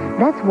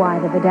 That's why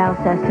the Vidal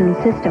Sassoon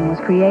system was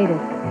created.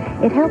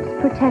 It helps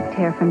protect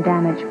hair from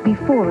damage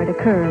before it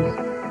occurs.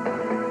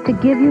 To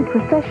give you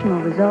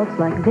professional results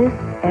like this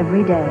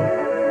every day.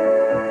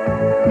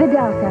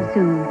 Vidal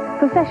Sassoon,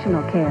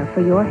 professional care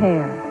for your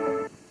hair.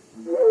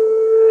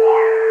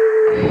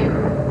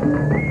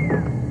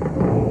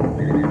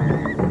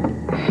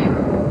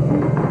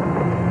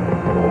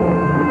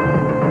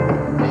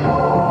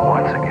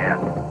 Once again,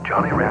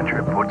 Jolly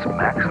Rancher puts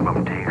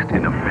maximum taste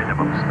in a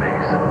minimum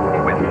space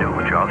with new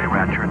Jolly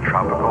Rancher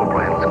Tropical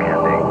Blends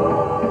candy.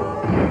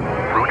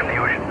 Fruit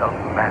fusion of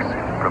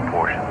massive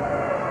proportion.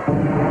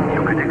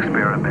 You can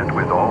experiment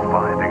with all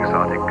 5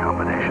 exotic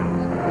combinations.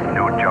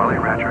 New Jolly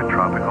Rancher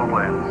Tropical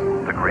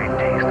Blends, the great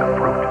taste of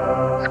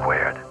fruit,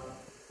 squared.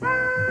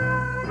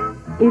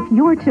 If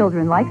your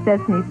children like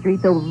Sesame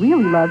Street, they'll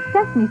really love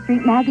Sesame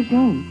Street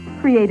Magazine.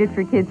 Created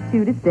for kids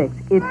 2 to 6,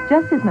 it's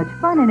just as much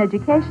fun and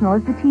educational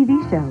as the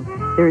TV show.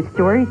 There are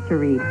stories to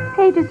read,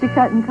 pages to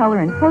cut and color,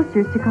 and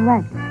posters to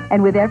collect.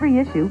 And with every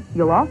issue,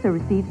 you'll also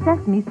receive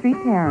Sesame Street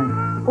Parents.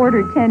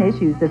 Order 10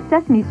 issues of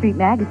Sesame Street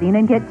Magazine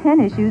and get 10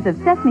 issues of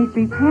Sesame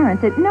Street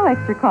Parents at no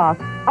extra cost,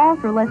 all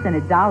for less than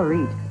 $1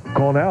 each.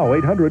 Call now,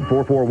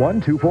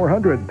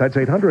 800-441-2400. That's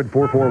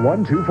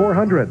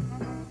 800-441-2400.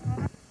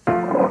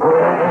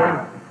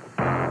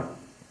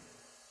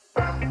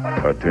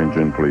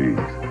 Attention, please.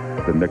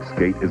 The next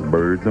skate is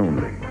birds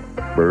only.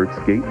 Bird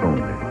skate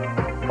only.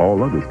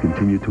 All others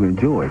continue to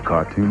enjoy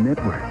Cartoon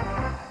Network.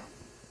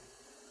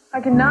 I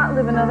cannot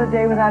live another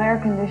day without air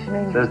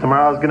conditioning. Says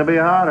tomorrow's gonna be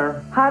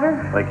hotter.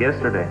 Hotter? Like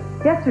yesterday.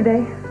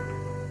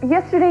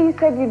 Yesterday you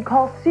said you'd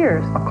call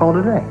Sears. I'll call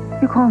today.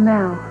 You call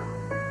now.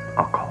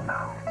 I'll call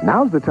now.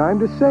 Now's the time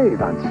to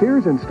save on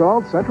Sears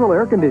installed central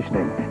air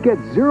conditioning. Get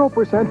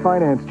 0%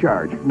 finance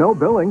charge, no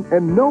billing,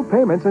 and no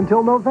payments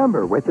until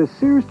November with the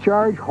Sears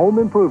Charge Home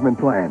Improvement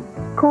Plan.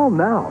 Call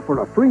now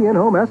for a free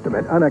in-home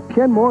estimate on a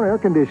Kenmore air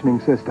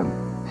conditioning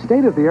system.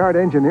 State-of-the-art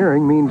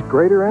engineering means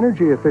greater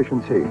energy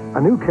efficiency.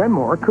 A new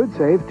Kenmore could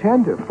save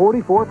 10 to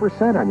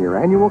 44% on your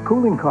annual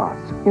cooling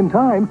costs. In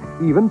time,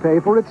 even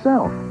pay for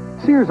itself.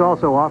 Sears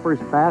also offers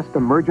fast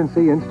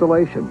emergency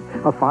installation,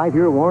 a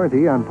 5-year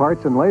warranty on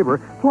parts and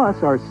labor,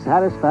 plus our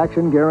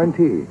satisfaction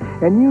guarantee.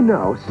 And you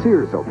know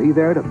Sears will be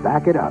there to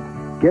back it up.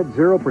 Get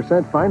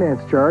 0%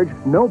 finance charge,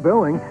 no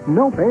billing,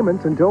 no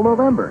payments until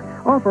November.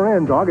 Offer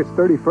ends August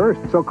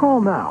 31st, so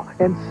call now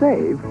and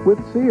save with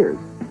Sears.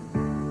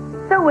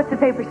 So what's the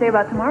paper say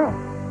about tomorrow?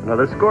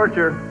 Another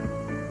scorcher.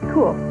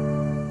 Cool.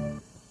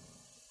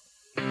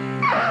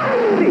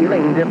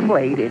 Feeling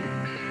deflated.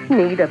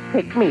 Need a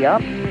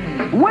pick-me-up?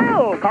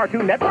 Well,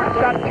 Cartoon Network's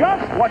got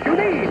just what you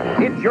need.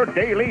 It's your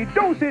daily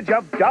dosage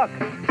of duck.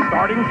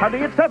 Starting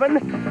Sunday at 7,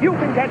 you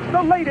can catch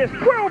the latest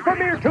world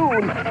premiere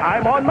tune,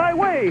 I'm on My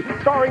Way,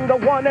 starring the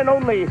one and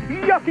only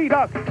Yucky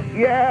Duck.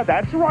 Yeah,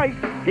 that's right.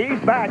 He's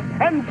back,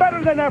 and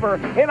better than ever,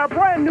 in a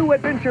brand new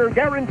adventure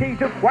guaranteed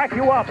to quack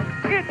you up.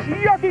 It's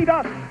Yucky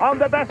Duck on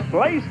the best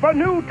place for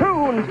new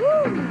tunes,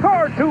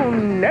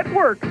 Cartoon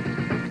Network.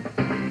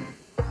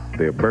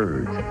 They're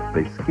birds.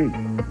 They skate.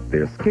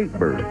 They're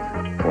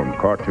skatebirds on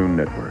Cartoon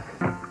Network.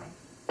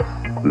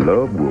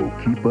 Love will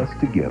keep us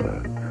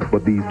together,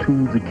 but these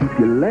tunes will keep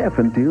you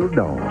laughing till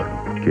dawn.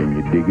 Can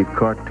you dig it,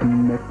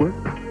 Cartoon Network?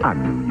 I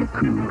knew you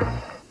could.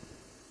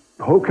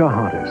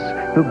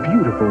 Pocahontas, the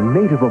beautiful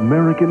Native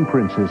American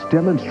princess,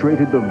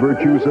 demonstrated the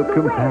virtues of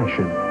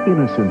compassion,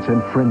 innocence,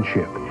 and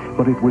friendship.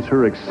 But it was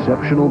her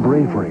exceptional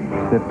bravery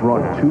that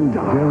brought two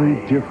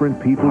very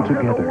different people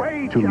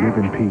together to live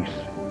in peace.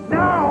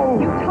 No!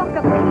 You took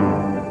a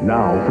piece.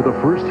 Now, for the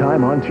first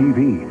time on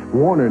TV,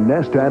 Warner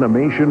Nest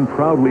Animation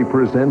proudly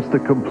presents the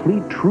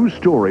complete true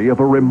story of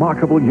a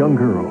remarkable young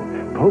girl,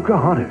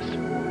 Pocahontas,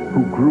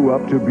 who grew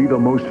up to be the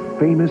most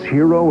famous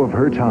hero of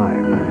her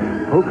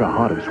time.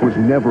 Pocahontas was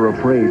never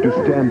afraid to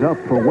stand up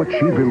for what she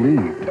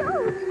believed.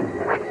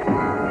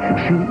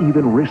 She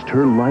even risked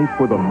her life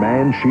for the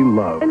man she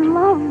loved. And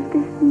loved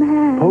this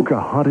man.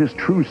 Pocahontas'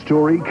 true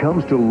story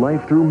comes to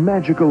life through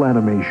magical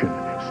animation,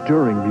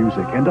 stirring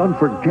music, and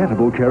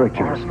unforgettable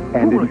characters.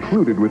 And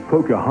included with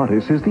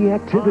Pocahontas is the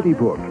activity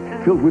book,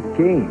 filled with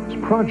games,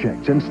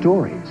 projects, and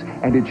stories.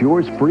 And it's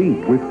yours free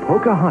with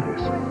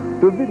Pocahontas.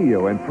 The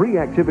video and free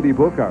activity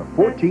book are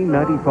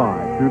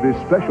 $14.95 through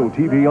this special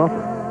TV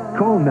offer.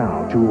 Call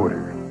now to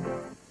order.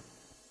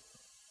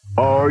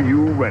 Are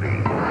you ready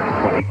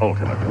for the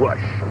ultimate rush?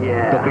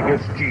 Yeah. The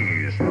biggest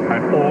G's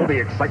and all the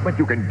excitement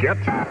you can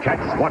get? Catch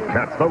SWAT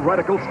Cats, the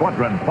Radical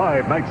Squadron,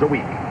 5 nights a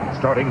week.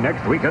 Starting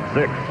next week at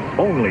 6.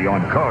 Only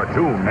on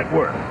Cartoon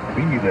Network.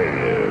 Be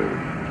there.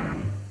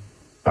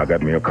 I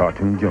got me a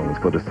Cartoon Jones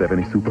for the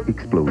 70's Super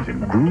Explosion.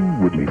 Groove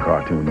with me,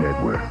 Cartoon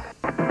Network.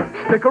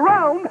 Stick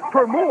around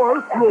for more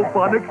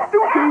Robotic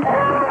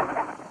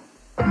Dookie.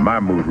 My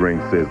mood ring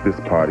says this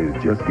party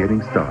is just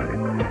getting started.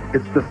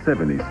 It's the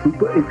 70's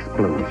Super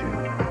Explosion.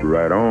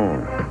 Right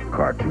on,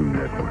 Cartoon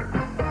Network.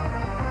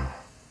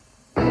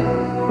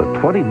 The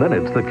 20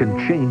 minutes that can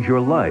change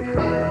your life.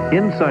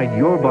 Inside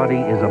your body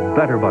is a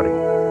better body.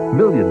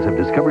 Millions have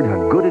discovered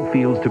how good it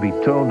feels to be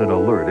toned and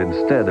alert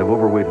instead of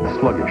overweight and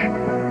sluggish.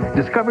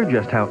 Discover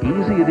just how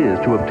easy it is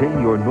to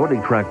obtain your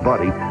Nordic Track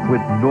body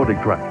with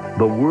Nordic Track,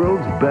 the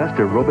world's best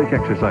aerobic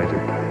exerciser.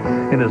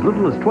 In as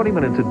little as 20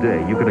 minutes a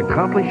day, you can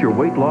accomplish your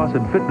weight loss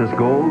and fitness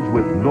goals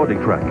with Nordic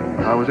Track.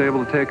 I was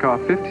able to take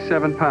off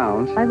 57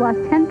 pounds. I've lost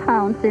 10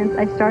 pounds since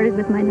I started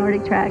with my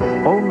Nordic Track.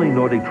 Only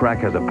Nordic Track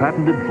has a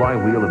patented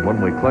flywheel and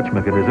one-way clutch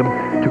mechanism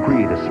to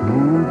create a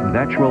smooth,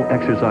 natural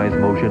exercise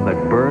motion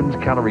that burns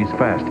calories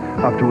fast,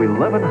 up to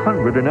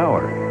 1,100 an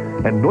hour.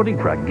 And Nordic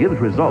Track gives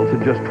results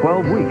in just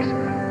 12 weeks.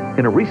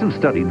 In a recent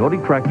study,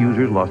 Nordic Track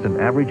users lost an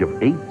average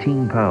of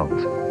 18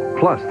 pounds.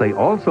 Plus, they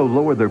also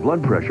lowered their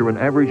blood pressure an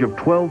average of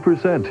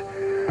 12%.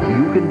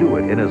 You can do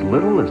it in as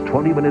little as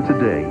 20 minutes a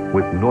day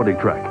with Nordic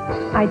Track.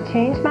 I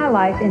changed my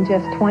life in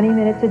just 20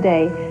 minutes a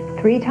day,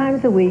 3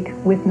 times a week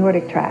with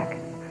Nordic Track.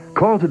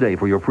 Call today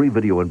for your free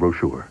video and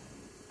brochure.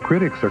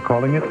 Critics are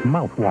calling it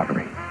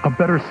mouth-watering, a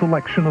better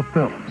selection of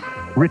films,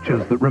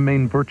 riches that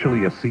remain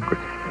virtually a secret.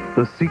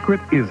 The secret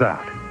is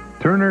out.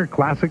 Turner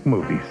Classic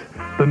Movies,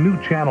 the new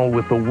channel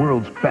with the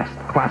world's best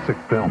classic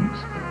films.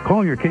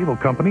 Call your cable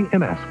company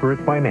and ask for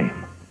it by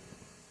name.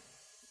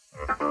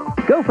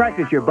 Go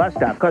practice your bus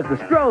stop, because the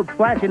strobe's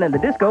flashing and the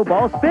disco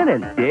ball's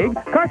spinning. Dig?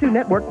 Cartoon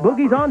Network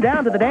boogies on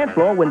down to the dance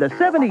floor when the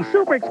 70's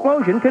Super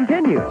Explosion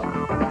continues.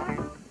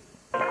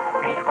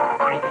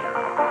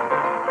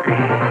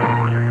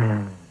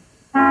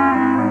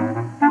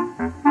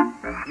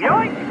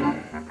 Yoink!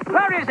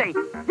 Where is he?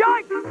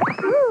 Yoink!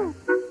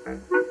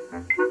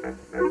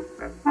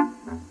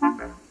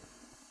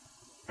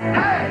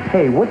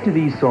 Hey, what do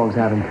these songs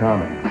have in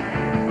common?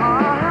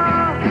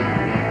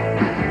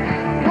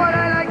 What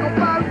I like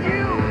about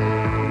you.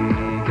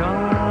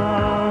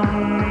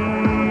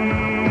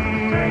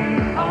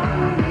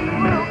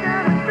 Look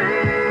at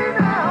me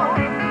now.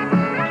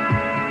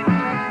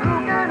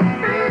 Look at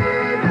me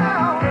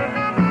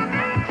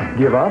now.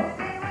 Give up?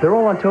 They're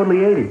all on Totally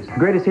 80s. The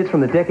greatest hits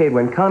from the decade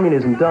when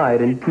communism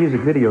died and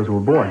music videos were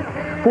born.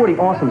 40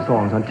 awesome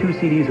songs on 2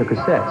 CDs or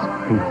cassettes,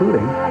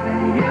 including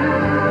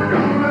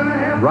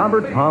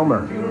Robert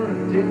Palmer,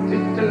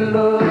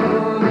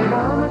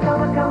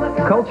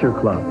 Culture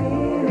Club,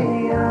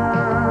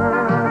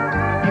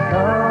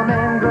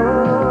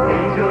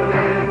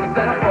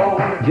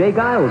 Jay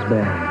Giles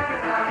Band.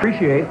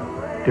 Appreciate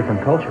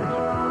different cultures.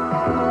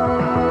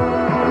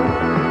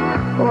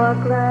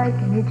 Walk like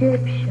an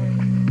Egyptian.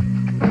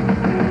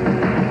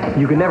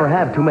 You can never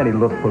have too many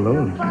Luft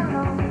balloons.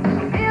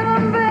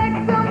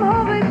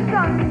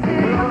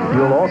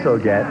 You'll also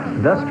get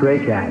The Stray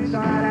Cats,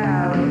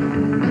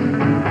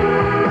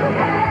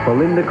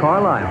 Belinda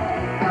Carlisle,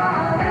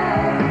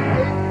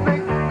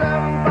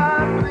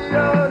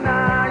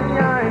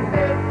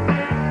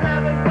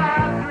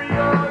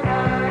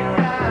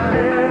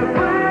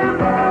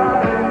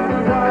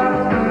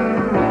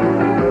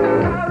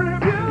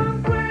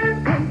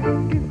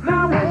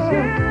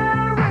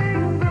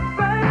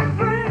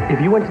 If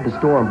you went to the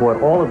store and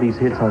bought all of these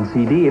hits on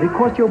CD, it'd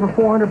cost you over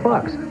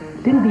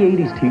 $400. Didn't the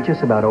 80s teach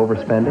us about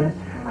overspending?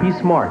 Be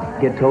smart.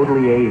 Get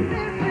Totally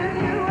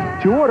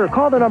 80s. To order,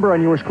 call the number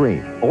on your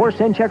screen or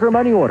send check or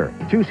money order.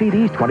 2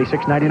 CDs,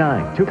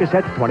 $26.99. 2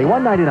 cassettes,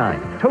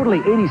 $21.99. Totally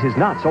 80s is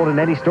not sold in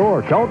any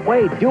store. Don't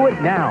wait. Do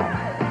it now.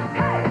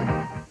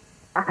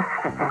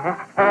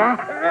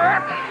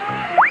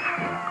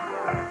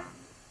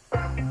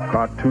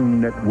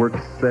 Cartoon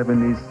Network's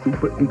 70s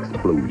Super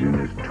Explosion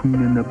is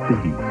tuning up the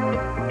heat.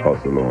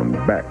 Hustle on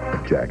back,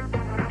 Jack.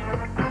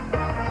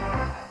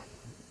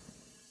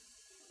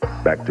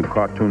 Back to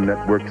Cartoon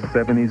Network's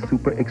 70s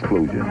Super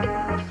Explosion.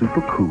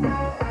 Super cool.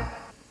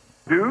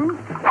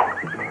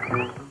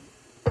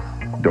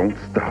 Don't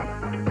stop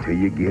till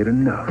you get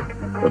enough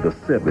of the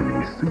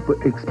 70s Super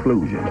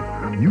Explosion.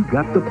 You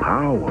got the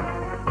power.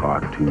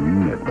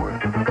 Cartoon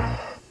Network.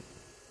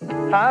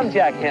 Hi, I'm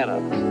Jack Hanna.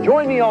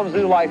 Join me on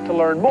Zoo Life to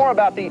learn more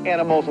about the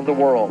animals of the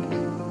world.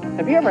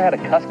 Have you ever had a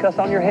cuss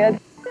on your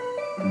head?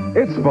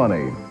 It's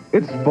funny.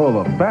 It's full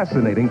of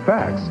fascinating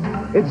facts.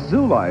 It's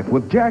Zoo Life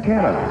with Jack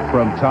Hanna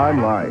from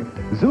Time Life.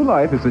 Zoo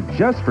Life is a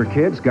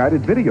just-for-kids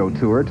guided video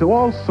tour to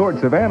all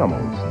sorts of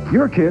animals.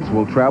 Your kids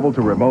will travel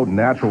to remote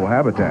natural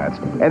habitats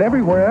and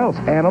everywhere else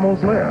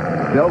animals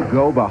live. They'll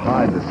go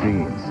behind the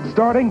scenes,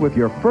 starting with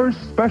your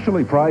first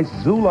specially priced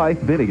Zoo Life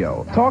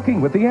video,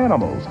 Talking with the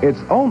Animals.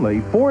 It's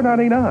only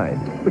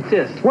 $4.99. What's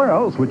this? Where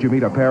else would you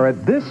meet a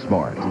parrot this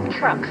smart?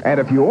 Truck. And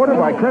if you order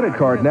by credit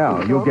card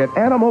now, you'll get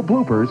animal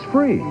bloopers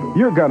free.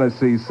 You're gonna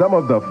see some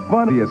of the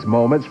funniest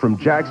moments from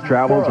Jack's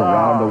travels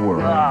around the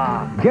world.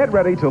 Get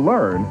ready to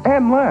learn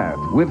and laugh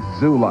with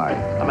Zoo Life.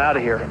 I'm out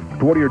of here.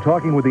 To order your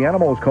Talking with the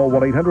Animals, call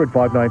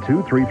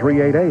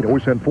 1-800-592-3388 or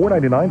send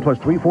 $4.99 plus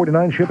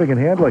 $3.49 shipping and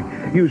handling.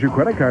 Use your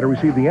credit card to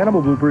receive the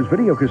Animal Bloopers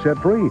video cassette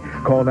free.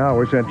 Call now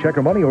or send check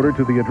or money order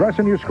to the address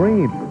on your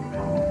screen.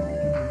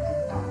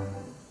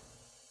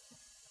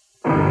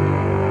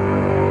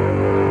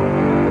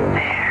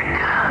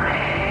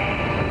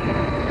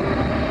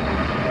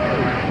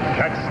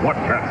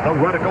 SWATcats, the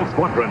Radical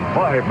Squadron,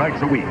 5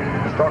 nights a week.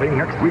 Starting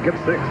next week at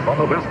 6 on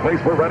the best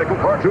place for radical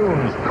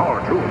cartoons,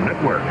 Cartoon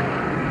Network.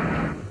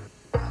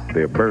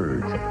 They're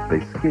birds. They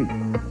skate.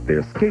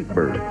 They're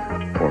skatebirds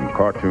on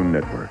Cartoon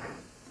Network.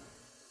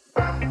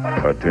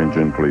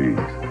 Attention, please.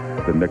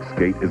 The next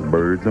skate is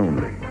birds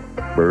only.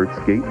 Bird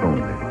skate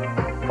only.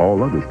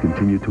 All others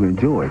continue to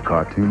enjoy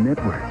Cartoon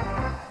Network.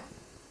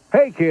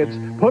 Hey kids,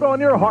 put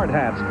on your hard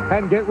hats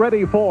and get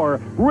ready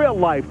for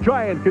real-life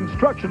giant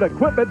construction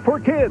equipment for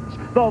kids.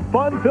 The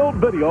fun-filled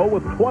video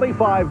with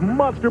 25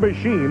 monster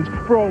machines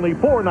for only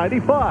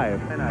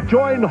 $4.95.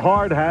 Join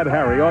Hard Hat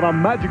Harry on a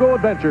magical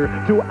adventure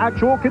to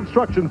actual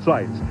construction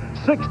sites.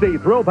 60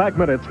 thrill-packed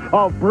minutes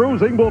of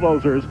bruising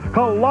bulldozers,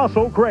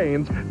 colossal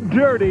cranes,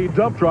 dirty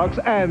dump trucks,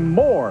 and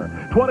more.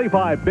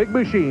 25 big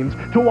machines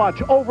to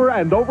watch over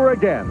and over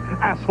again.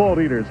 Asphalt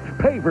eaters,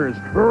 pavers,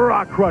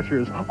 rock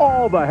crushers,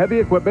 all the heavy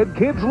equipment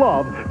kids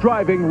love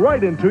driving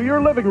right into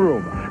your living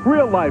room.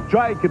 Real-life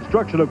giant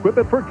construction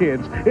equipment for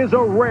kids is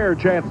a rare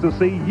chance to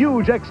see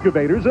huge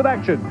excavators in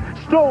action.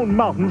 Stone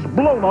mountains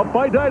blown up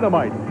by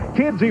dynamite.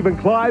 Kids even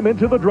climb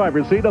into the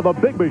driver's seat of the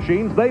big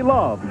machines they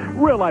love.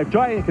 Real-life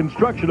giant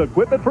construction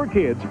equipment for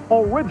kids,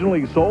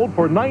 originally sold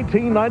for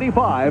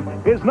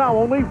 $19.95, is now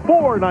only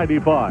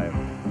 $4.95.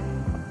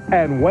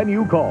 And when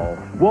you call,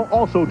 we'll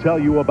also tell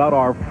you about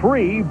our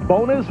free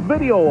bonus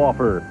video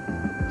offer.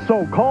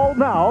 So call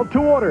now to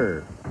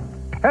order.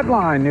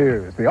 Headline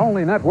News, the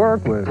only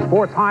network with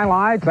sports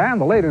highlights and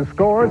the latest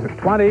scores at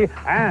 20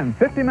 and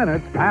 50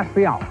 minutes past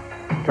the hour.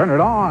 Turn it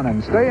on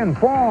and stay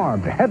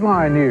informed.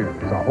 Headline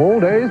News, a whole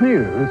day's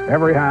news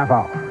every half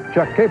hour.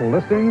 Check cable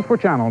listings for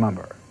channel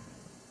number.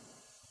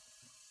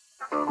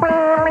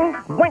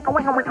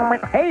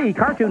 Hey,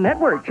 Cartoon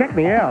Network, check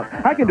me out.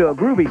 I can do a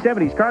groovy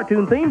 70s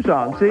cartoon theme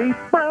song, see?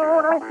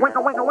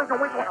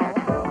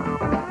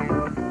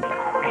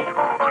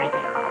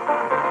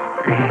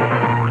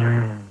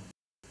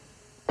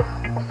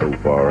 So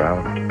far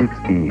out, it's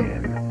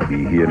in.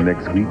 Be here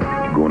next week,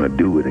 gonna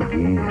do it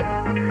again.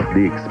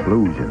 The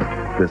explosion,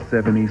 the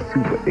 70s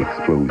super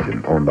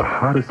explosion on the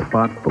hottest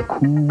spot for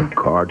cool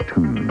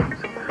cartoons.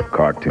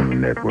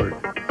 Cartoon Network.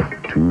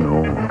 Tune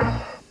on.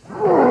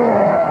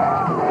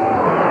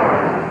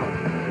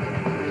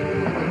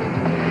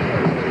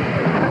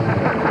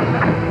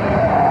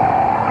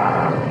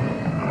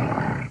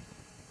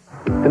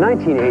 The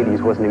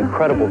 1980s was an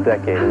incredible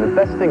decade, and the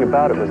best thing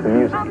about it was the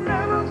music.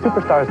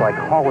 Superstars like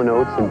Hall &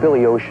 Oates and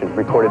Billy Ocean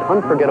recorded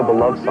unforgettable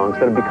love songs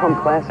that have become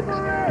classics.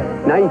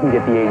 Now you can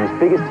get the 80s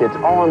biggest hits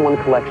all in one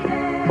collection,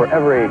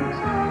 Forever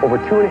 80s. Over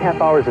 2.5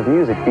 hours of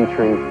music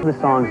featuring the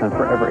songs on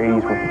Forever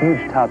 80s with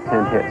huge top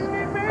 10 hits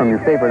from your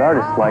favorite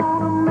artists like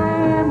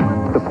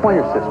the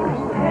Pointer Sisters.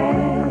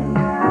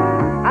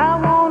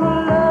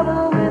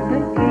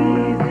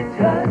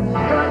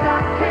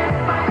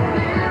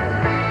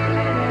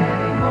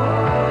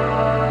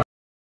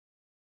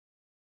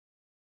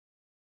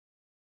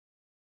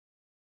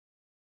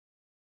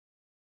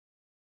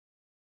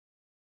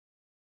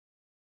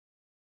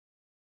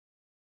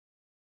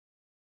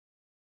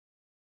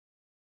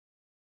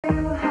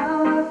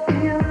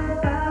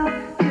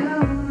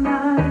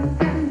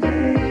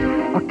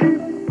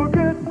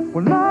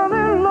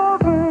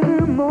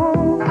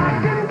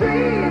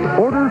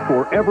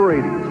 Forever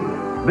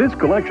 80s. This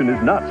collection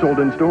is not sold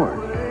in stores.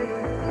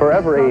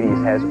 Forever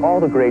 80s has all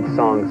the great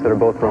songs that are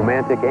both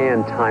romantic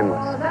and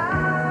timeless.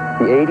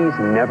 The 80s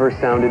never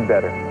sounded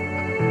better.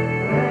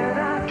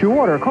 To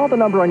order, call the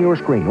number on your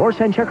screen or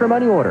send check or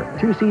money order.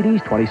 2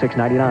 CDs,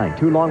 $26.99.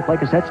 2 long play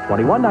cassettes,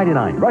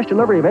 $21.99. Rush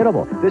delivery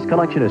available. This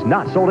collection is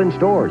not sold in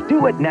stores.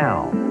 Do it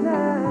now.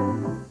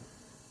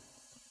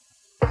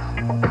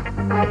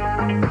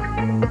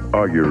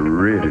 Are you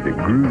ready to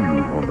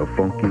groove on the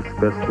funkiest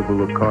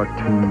festival of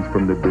cartoons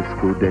from the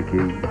disco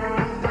decade?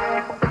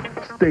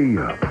 Stay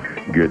up,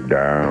 get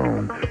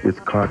down. It's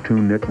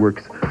Cartoon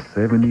Network's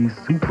 70s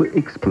Super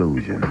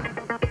Explosion.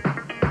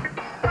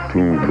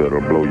 Tunes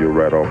that'll blow you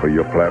right off of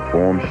your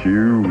platform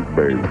shoes,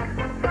 baby.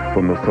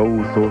 From the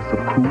sole source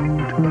of cool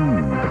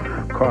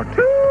tunes,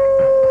 Cartoon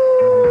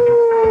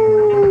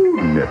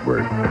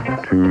Network.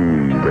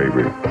 Tune,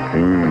 baby,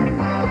 tune.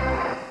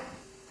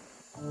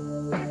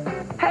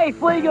 Hey,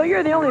 Fleagle,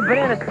 you're the only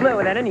banana split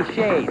without any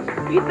shades.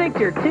 You think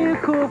you're too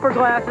cool for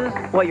glasses?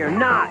 Well, you're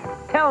not.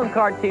 Tell 'em,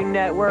 Cartoon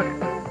Network.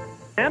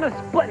 Banana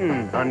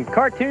splitting on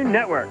Cartoon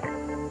Network.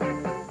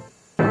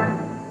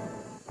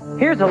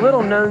 Here's a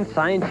little-known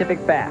scientific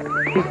fact.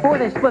 Before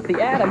they split the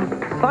atom,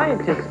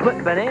 scientists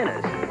split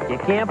bananas. You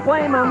can't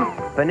blame them.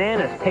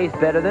 Bananas taste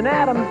better than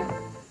atoms.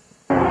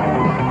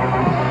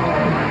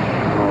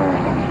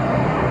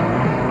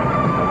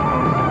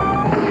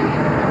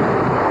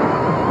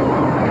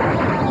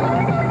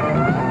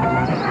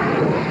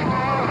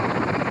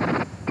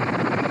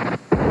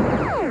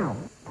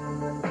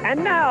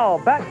 And now,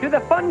 back to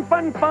the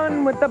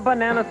fun with the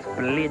banana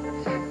splits.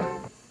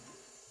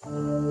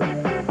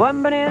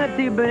 1 banana,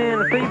 2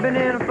 banana, 3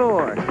 banana,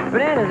 4.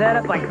 Bananas add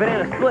up like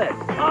banana splits.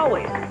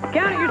 Always.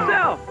 Count it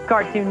yourself,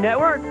 Cartoon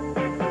Network.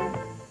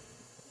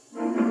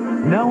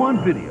 Now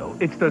on video,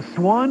 it's the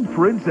Swan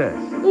Princess.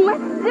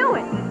 Let's do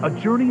it. A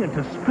journey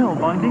into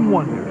spellbinding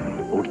wonder.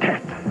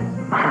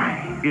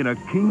 In a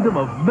kingdom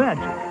of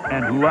magic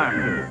and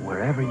laughter.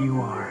 Wherever you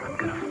are, I'm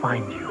gonna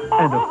find you.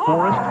 And a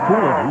forest full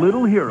of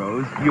little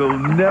heroes you'll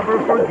never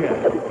forget.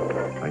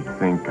 I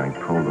think I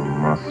pulled a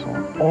muscle.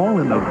 All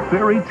in the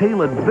fairy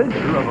tale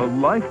adventure of a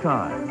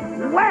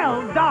lifetime.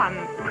 Well done.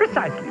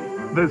 Precisely.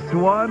 The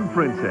Swan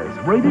Princess,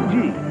 rated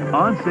G.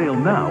 On sale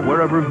now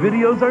wherever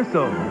videos are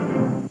sold.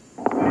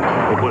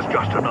 It was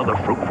just another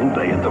fruitful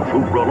day at the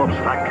Fruit Roll-Ups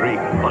factory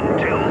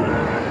until...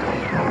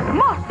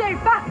 Must stay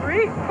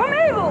factory from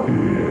evil.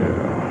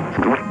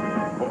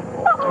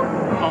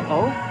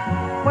 Uh-oh.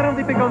 Why don't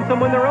they pick on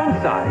someone their own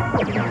side?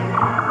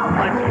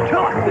 Let's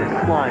toss this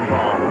slime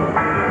ball.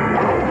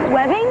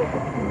 Webbing?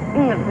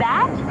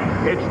 That?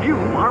 It's new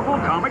Marvel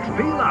Comics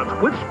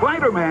Peel-Outs with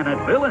Spider-Man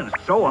and villains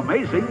so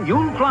amazing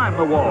you'll climb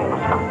the walls.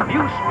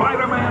 New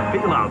Spider-Man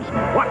Peel-Outs.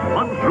 What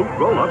fun Fruit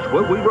Roll-Ups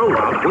will we roll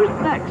out with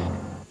next?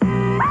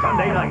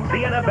 Sunday night,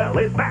 the NFL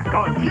is back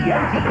on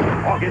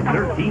TNT. August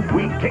 13th,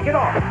 we kick it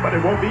off. But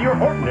it won't be your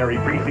ordinary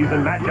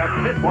preseason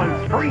matchup. This one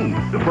screams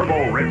Super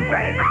Bowl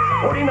revenge.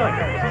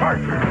 49ers,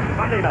 Chargers,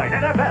 Sunday night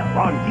NFL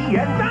on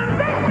TNT.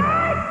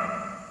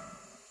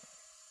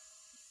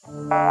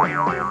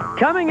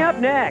 Coming up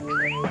next,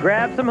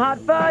 grab some hot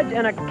fudge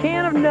and a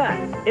can of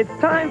nuts. It's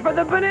time for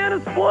the Banana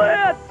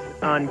Splits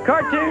on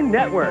Cartoon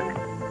Network.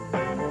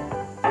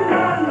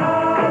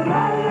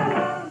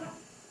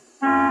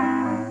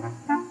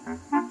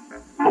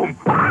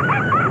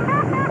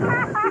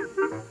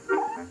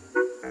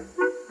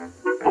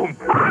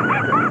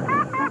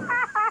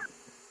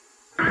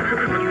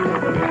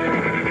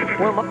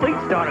 Well, my feet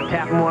started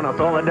tapping when I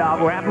saw the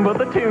dog rapping, but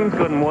the tunes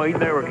couldn't wait.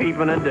 They were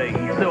keeping a date.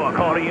 So I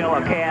called a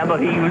yellow cab, but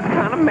he was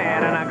kind of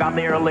mad, and I got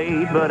there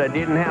late. But I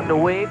didn't have to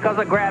wait, because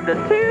I grabbed a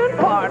tune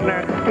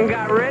partner and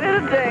got ready to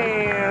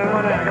dance.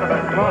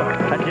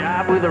 I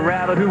jived with a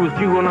rabbit who was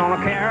chewing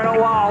on a carrot. I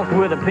waltzed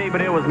with a pig,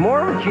 but it was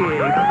more of a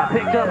jig. I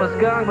picked up a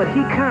skunk, but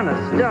he kind of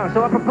stunk.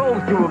 So I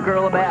proposed to a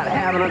girl about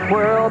having a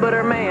twirl, but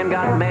her man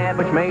got mad,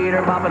 which made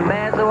her poppin'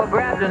 mad. So I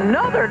grabbed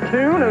another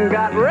tune and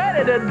got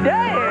ready to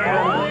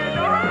dance.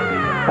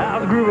 I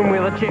was grooving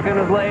with a chicken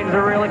whose legs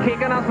were really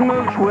kicking. I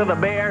smooched with a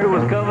bear who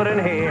was covered in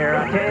hair.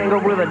 I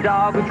tangled with a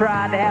dog who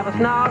tried to have a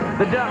snog.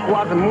 The duck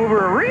was a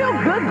mover, a real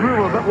good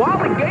groover. But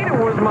Wally Gator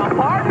was my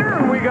partner,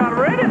 and we got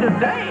ready to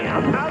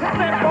dance.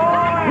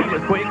 He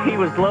was quick, he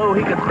was slow,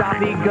 he could stop,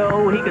 he'd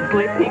go. He could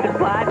slip, he could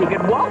slide, he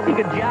could waltz, he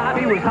could jive.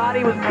 He was hot,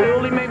 he was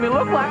cool, he made me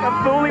look like a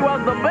fool. He was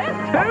the best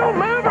tune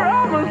mover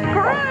on the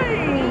screen.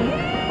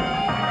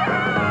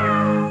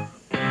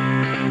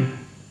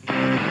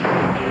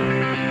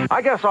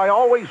 I guess I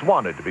always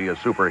wanted to be a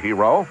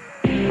superhero.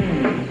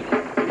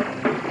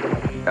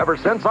 Ever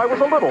since I was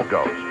a little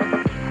ghost.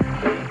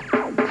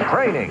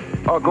 Training,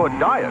 a good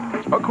diet,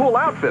 a cool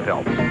outfit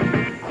helps.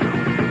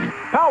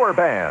 Power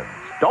bands,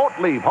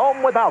 don't leave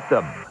home without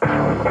them.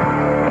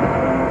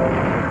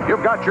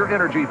 You've got your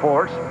energy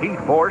force, heat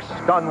force,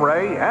 stun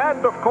ray,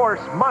 and of course,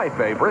 my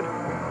favorite,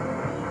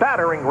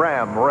 battering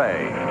ram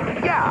ray.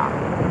 Yeah!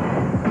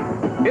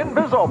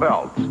 Inviso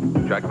belts.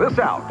 Check this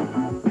out.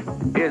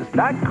 Is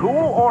that cool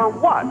or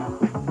what?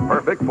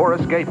 Perfect for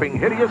escaping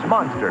hideous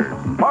monsters,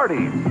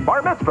 parties,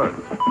 bar mitzvahs.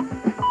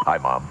 Hi,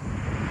 Mom.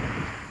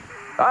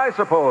 I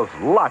suppose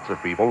lots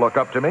of people look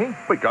up to me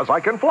because I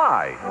can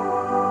fly.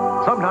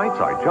 Some nights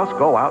I just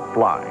go out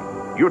flying.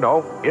 You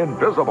know,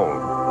 invisible.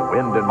 The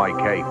wind in my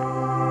cape.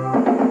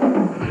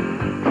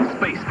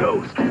 Space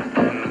Ghost.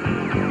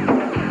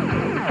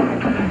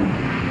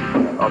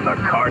 On the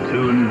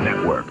Cartoon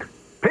Network.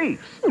 Peace.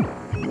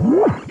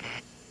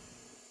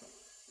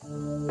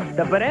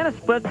 The Banana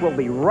Splits will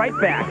be right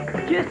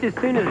back, just as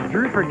soon as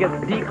Drooper gets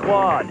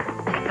declawed.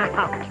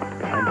 Ouch.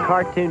 On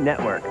Cartoon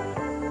Network.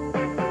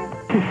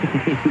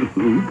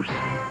 Oops.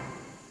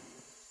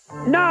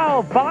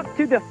 Now, back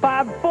to the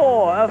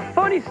 5-4 of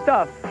funny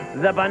stuff,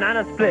 the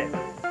Banana Splits.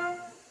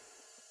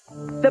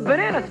 The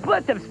Banana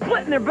Splits have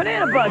split in their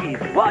banana buggies.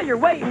 While you're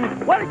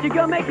waiting, why don't you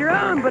go make your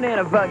own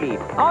banana buggy?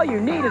 All you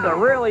need is a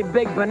really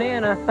big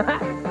banana.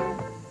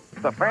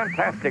 The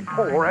Fantastic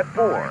Four at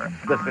 4,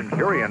 the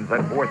Centurions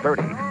at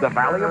 4:30, the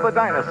Valley of the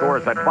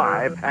Dinosaurs at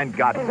 5, and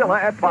Godzilla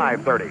at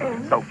 5:30.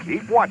 So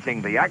keep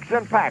watching the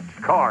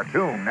action-packed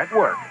Cartoon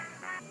Network.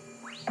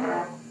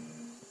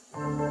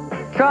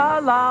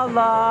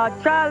 Tra-la-la,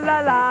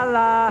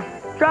 tra-la-la-la,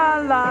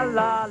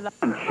 tra-la-la-la.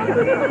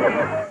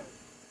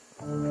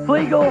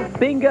 Fleagle,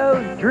 Bingo,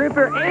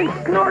 Drooper, and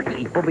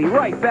Snorky will be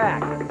right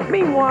back.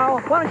 Meanwhile,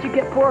 why don't you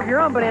get 4 of your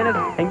own bananas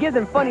and give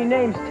them funny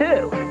names,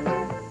 too?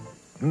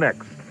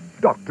 Next,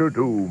 Dr.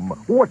 Doom.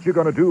 What you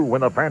gonna do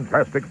when the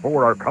Fantastic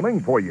Four are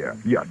coming for you,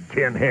 you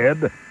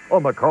tinhead?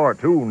 On the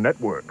Cartoon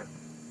Network.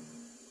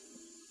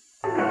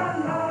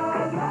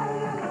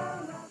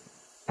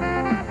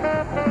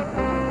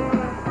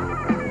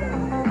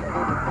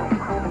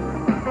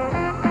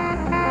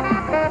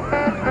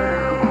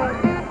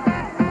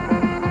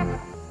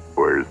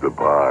 Where's the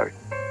pie?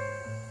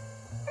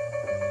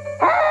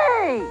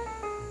 Hey!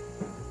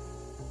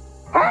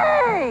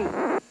 Hey!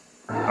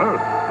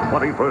 Earth,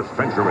 21st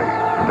century.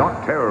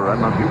 Dark Terror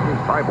and the mutant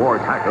cyborg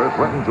hacker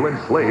threaten to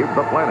enslave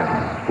the planet.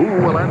 Who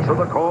will answer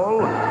the call?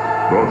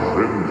 The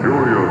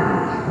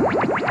Centurions.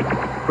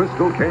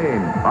 Crystal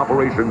Kane,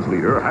 operations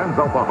leader, hands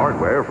out the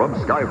hardware from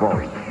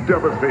Skyvault.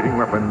 Devastating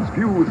weapons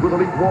fused with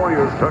elite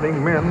warriors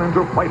turning men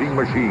into fighting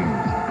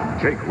machines.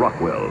 Jake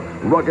Rockwell,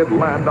 rugged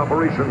land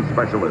operations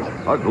specialist,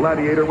 a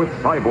gladiator with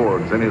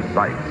cyborgs in his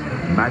sights.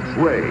 Max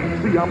Ray,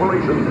 the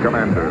operations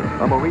commander,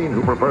 a Marine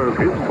who prefers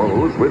his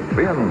foes with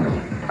fins.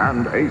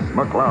 And Ace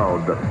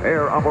McCloud,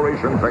 air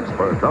operations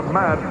expert, a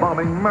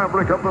mad-bombing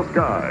maverick of the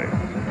sky.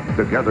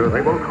 Together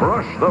they will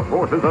crush the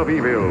forces of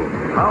evil.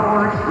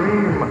 Power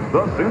Extreme,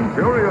 the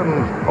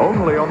Centurions,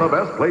 only on the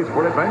best place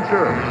for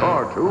adventure,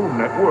 Cartoon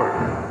Network.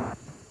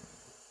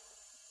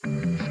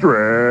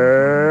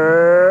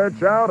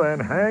 Stretch out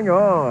and hang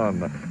on.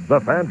 The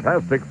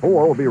Fantastic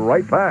Four will be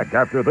right back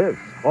after this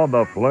on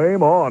the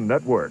Flame On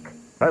Network.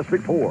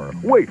 Fantastic Four.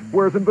 Wait,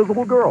 where's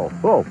Invisible Girl?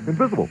 Oh,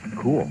 invisible.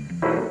 Cool.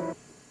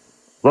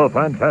 The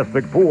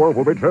Fantastic Four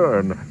will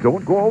return.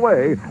 Don't go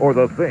away, or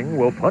the thing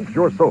will punch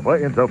your sofa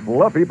into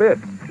fluffy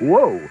bits.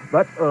 Whoa,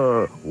 that's,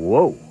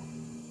 whoa.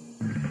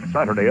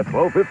 Saturday at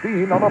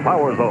 12:15 on the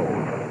Power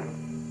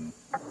Zone.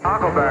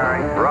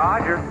 Huckleberry,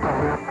 Roger.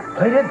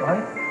 Play dead,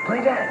 boy.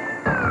 Play dead.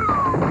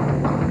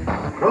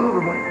 Roll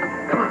over, boy.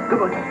 Come on, good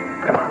boy.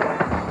 Come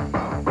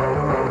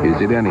on. Is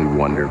it any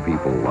wonder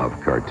people love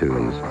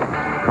cartoons?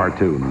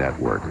 Cartoon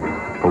Network,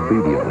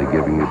 obediently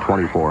giving you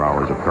 24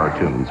 hours of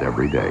cartoons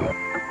every day.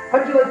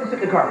 How'd you like to sit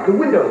in the car with the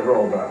windows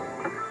rolled up?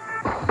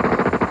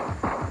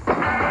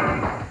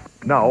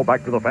 Now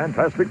back to the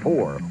Fantastic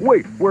Four.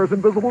 Wait, where's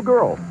Invisible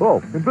Girl? Oh,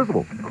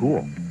 invisible.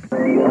 Cool.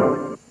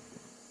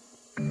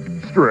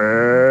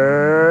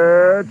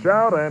 Stretch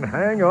out and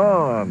hang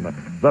on.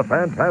 The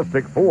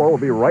Fantastic Four will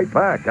be right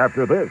back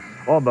after this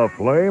on the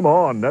Flame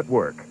On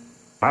Network.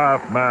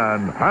 Half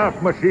man,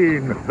 half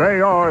machine,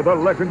 they are the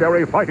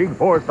legendary fighting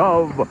force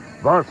of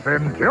the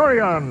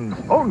Centurions,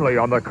 only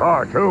on the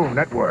Cartoon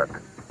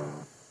Network.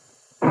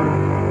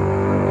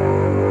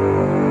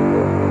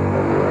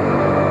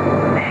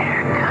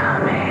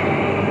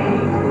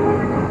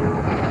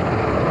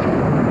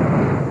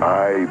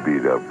 I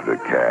beat up the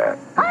cat.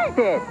 I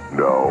did.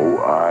 No,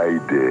 I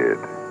did.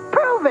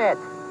 Prove it.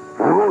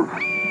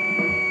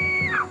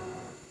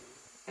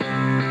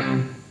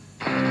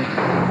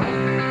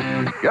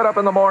 Get up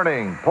in the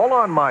morning, pull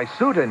on my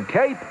suit and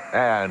cape,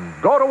 and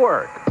go to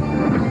work.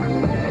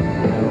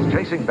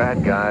 Chasing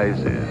bad guys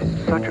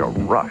is such a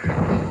rush.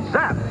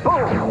 Zap!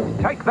 Boom!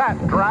 Take that,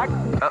 Drac!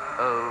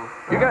 Uh-oh.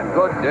 You get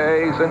good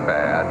days and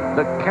bad.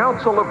 The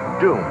Council of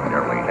Doom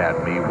nearly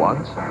had me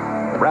once.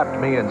 Wrapped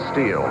me in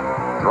steel.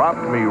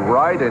 Dropped me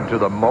right into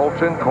the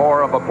molten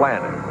core of a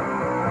planet.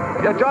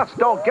 You just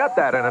don't get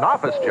that in an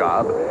office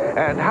job.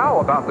 And how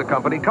about the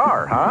company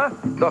car, huh?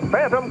 The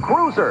Phantom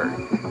Cruiser.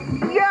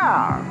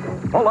 Yeah!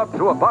 Pull up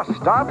to a bus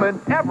stop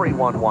and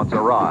everyone wants a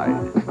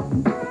ride.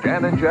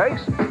 Jan and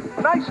Jace?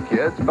 Nice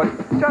kids, but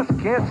just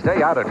can't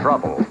stay out of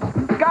trouble.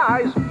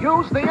 Guys,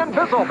 use the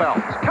Invisible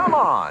belts. Come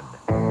on.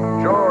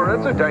 Sure,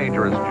 it's a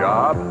dangerous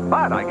job,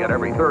 but I get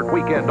every third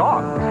weekend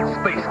off.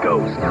 Space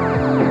Ghost.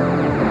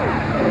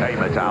 Hey,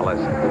 Metalis.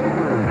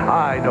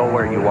 I know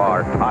where you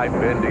are. I've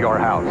been to your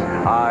house.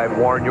 I've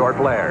worn your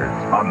flares.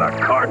 On the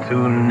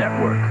Cartoon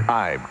Network.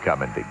 I'm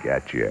coming to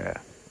get you.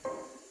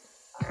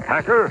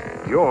 Hacker,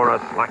 you're a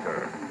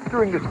slacker.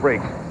 During this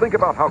break, think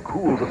about how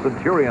cool the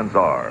Centurions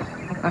are.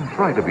 And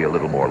try to be a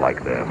little more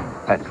like them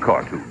at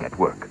Cartoon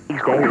Network.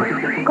 These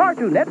days,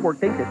 Cartoon Network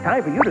thinks it's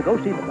time for you to go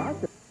see the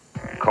monster.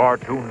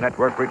 Cartoon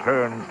Network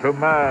returns to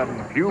Man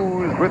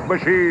Fused with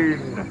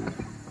Machine.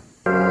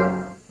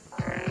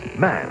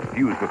 Man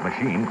fused with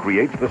machine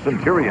creates the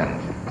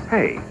Centurions.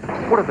 Hey,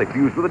 what if they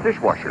fused with a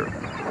dishwasher?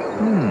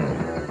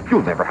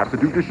 You'll never have to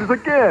do dishes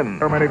again.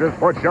 Terminators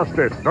for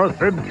Justice, the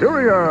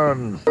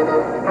Centurions.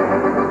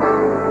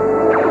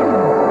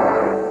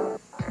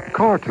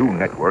 Cartoon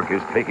Network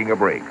is taking a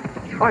break.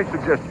 I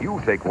suggest you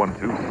take one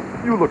too.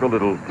 You look a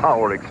little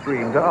power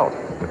extremed out.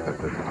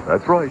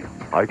 That's right,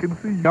 I can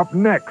see. Up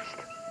next,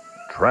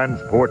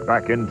 transport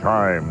back in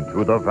time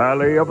to the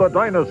Valley of the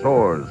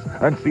Dinosaurs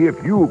and see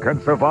if you can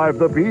survive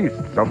the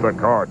beasts of the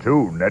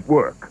Cartoon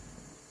Network.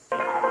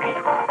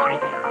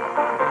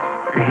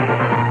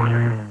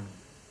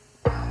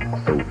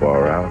 So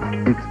far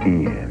out, it's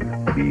in.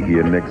 Be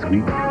here next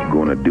week,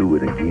 gonna do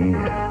it again.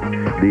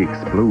 The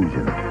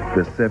explosion,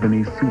 the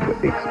 70's super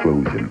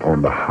explosion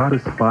on the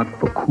hottest spot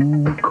for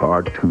cool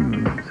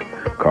cartoons.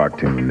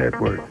 Cartoon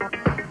Network.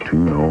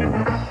 Tune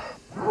on.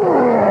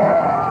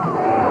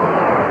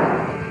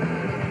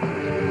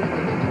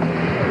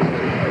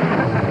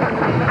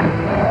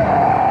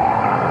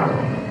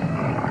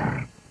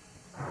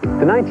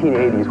 The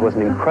 1980s was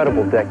an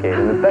incredible decade,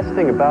 and the best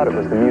thing about it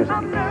was the music.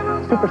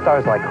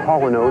 Superstars like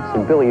Hall & Oates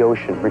and Billy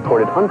Ocean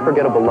recorded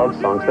unforgettable love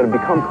songs that have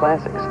become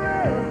classics.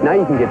 Now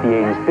you can get the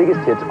 80s biggest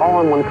hits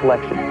all in one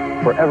collection,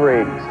 Forever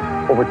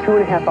 80s. Over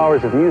 2.5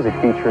 hours of music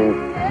featuring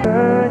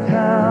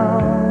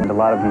a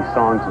lot of these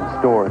songs in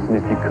stores, and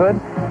if you could,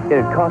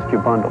 it'd cost you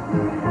a bundle.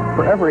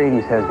 Forever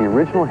 80s has the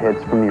original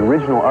hits from the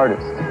original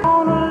artists.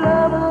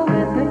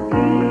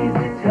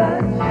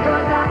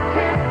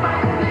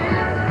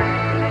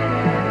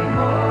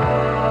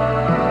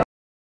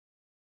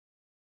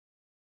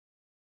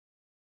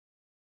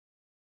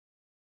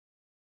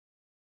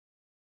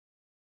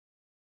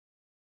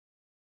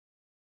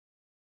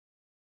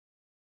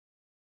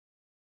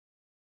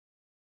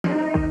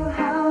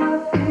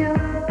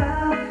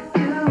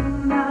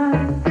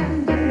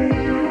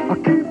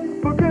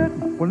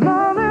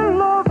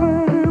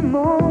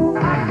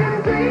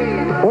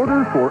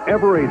 Order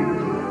Forever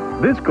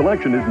 80s. This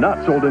collection is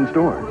not sold in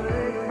stores.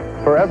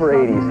 Forever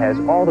 80s has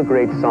all the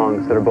great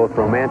songs that are both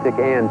romantic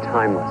and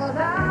timeless.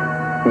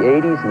 The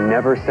 80s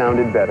never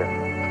sounded better.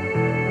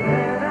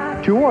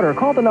 To order,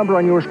 call the number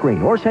on your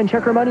screen or send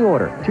check or money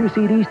order. 2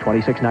 CDs,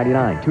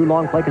 $26.99. 2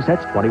 long play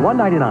cassettes,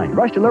 $21.99.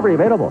 Rush delivery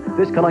available.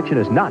 This collection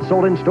is not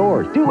sold in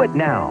stores. Do it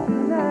now.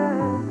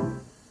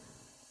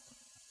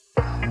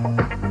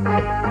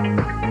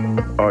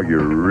 Are you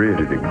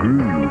ready to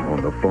groove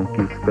on the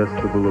funkiest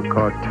festival of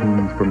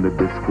cartoons from the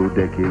disco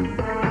decade?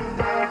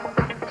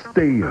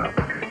 Stay up,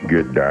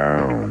 get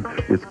down.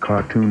 It's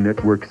Cartoon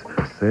Network's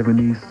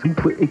 70's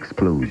Super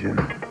Explosion.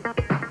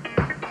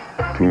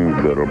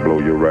 Tunes that'll blow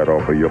you right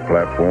off of your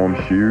platform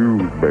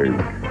shoes, baby.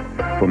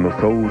 From the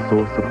sole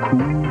source of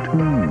cool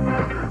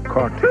tunes,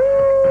 Cartoon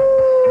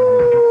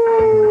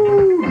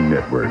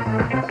Network.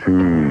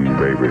 Tune,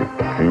 baby,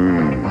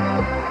 tune.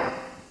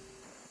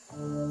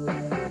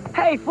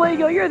 Hey,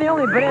 Fleagle, you're the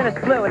only banana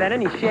split without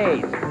any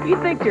shades. You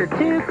think you're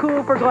too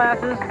cool for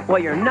glasses? Well,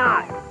 you're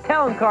not.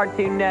 Tell 'em,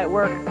 Cartoon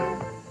Network.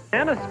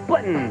 Banana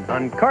Splittin'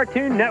 on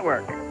Cartoon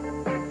Network.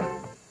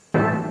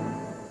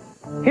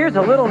 Here's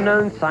a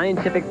little-known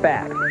scientific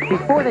fact.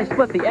 Before they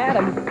split the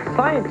atom,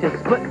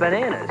 scientists split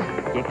bananas.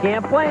 You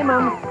can't blame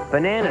them.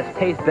 Bananas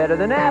taste better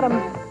than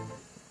atoms.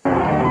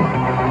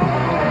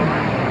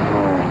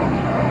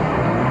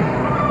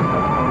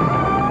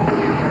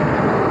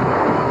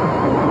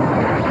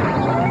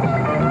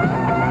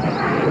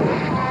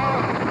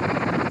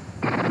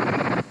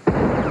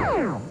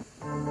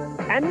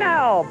 And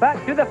now,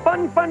 back to the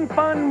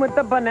fun with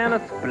the banana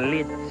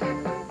splits.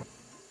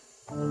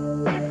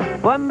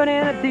 1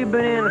 banana, 2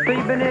 banana, 3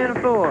 banana,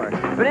 4.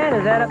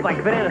 Bananas add up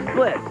like banana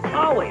splits.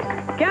 Always.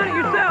 Count it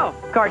yourself,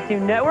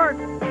 Cartoon Network.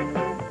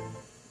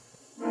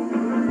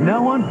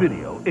 Now on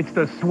video, it's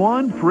the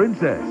Swan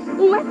Princess.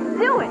 Let's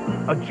do it.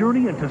 A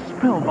journey into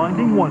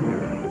spellbinding wonder.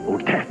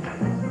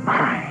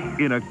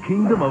 In a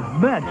kingdom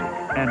of magic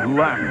and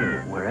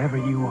laughter. Wherever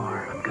you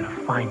are, I'm gonna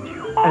find you.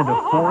 And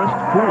a forest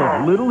full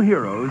of little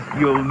heroes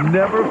you'll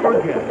never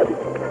forget.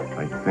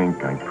 I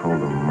think I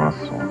pulled a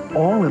muscle.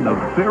 All in the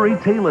fairy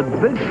tale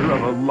adventure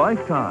of a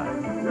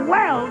lifetime.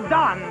 Well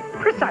done.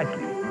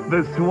 Precisely.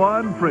 The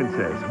Swan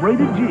Princess,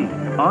 rated G.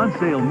 On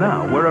sale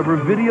now wherever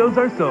videos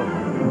are sold.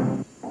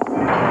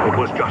 It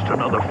was just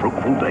another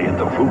fruitful day at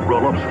the Fruit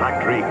Roll-Ups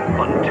factory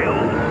until...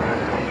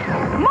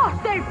 Must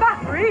stay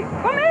factory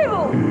from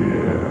evil.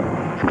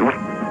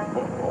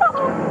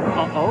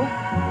 Uh-oh.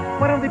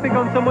 Why don't they pick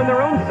on someone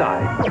their own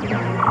side?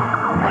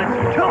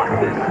 Let's toss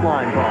this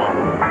slime ball.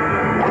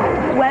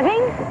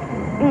 Webbing?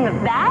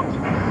 That?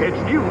 It's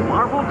new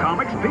Marvel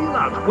Comics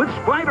Peel-Outs with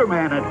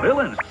Spider-Man and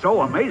villains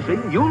so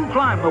amazing you'll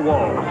climb the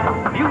walls.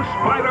 New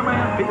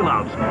Spider-Man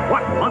Peel-Outs.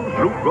 What fun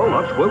Fruit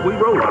Roll-Ups will we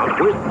roll out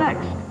with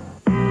next?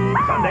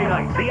 Sunday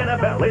night, the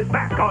NFL is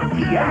back on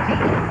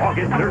TNT.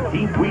 August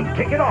 13th, we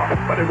kick it off.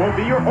 But it won't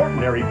be your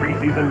ordinary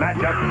preseason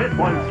matchup. This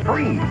one's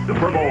free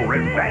Super Bowl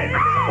revenge.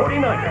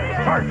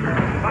 49ers, Chargers,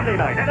 Sunday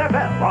night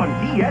NFL on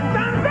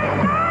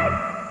TNT.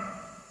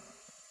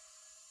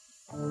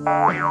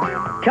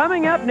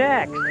 Coming up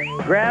next,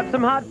 grab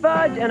some hot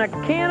fudge and a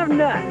can of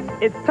nuts.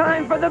 It's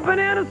time for the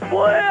Banana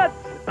Splits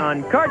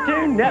on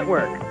Cartoon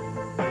Network.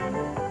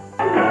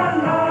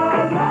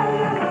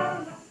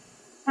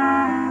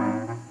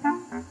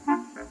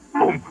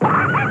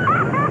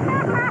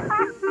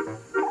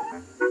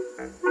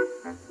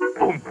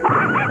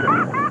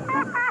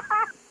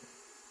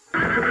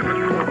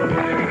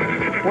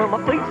 Well,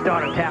 my feet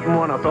started tapping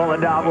when I saw the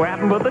dog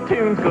rapping, but the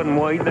tunes couldn't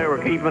wait. They were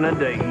keeping a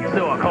date.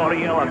 So I called a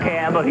yellow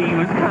cab, but he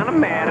was kind of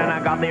mad, and I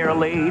got there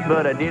late.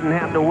 But I didn't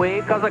have to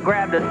wait, because I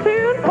grabbed a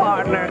tune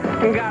partner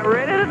and got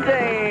ready to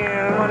dance.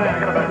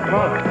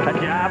 I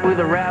jived with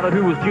a rabbit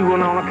who was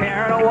chewing on a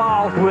carrot. I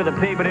waltzed with a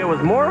pig, but it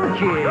was more of a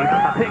jig.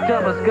 I picked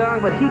up a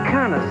skunk, but he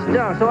kind of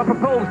stunk. So I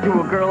proposed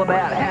to a girl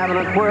about having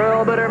a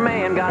twirl, but her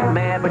man got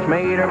mad, which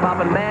made her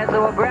poppin' mad.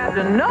 So I grabbed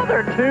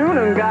another tune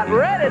and got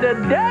ready to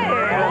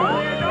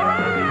dance.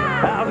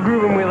 I was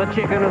grooving with a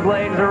chicken whose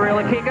legs are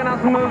really kicking. I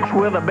smooched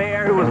with a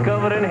bear who was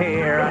covered in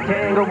hair. I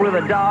tangled with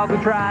a dog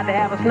who tried to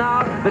have a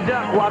snog. The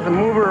duck was a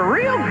mover, a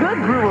real good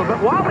groover.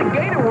 But Wally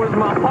Gator was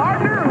my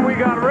partner, and we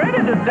got ready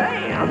to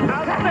dance.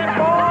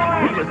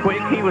 He was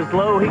quick, he was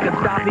slow, he could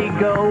stop, he'd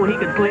go. He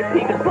could slip,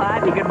 he could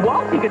slide, he could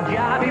waltz, he could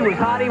jive. He was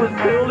hot, he was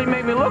cool, he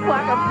made me look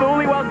like a fool.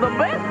 He was the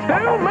best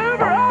tune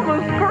mover on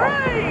the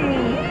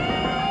screen.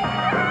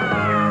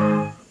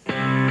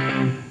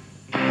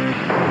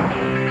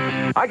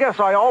 I guess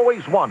I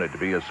always wanted to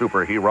be a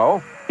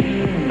superhero.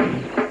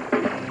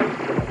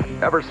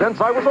 Ever since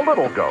I was a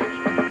little ghost.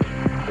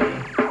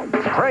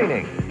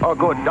 Training, a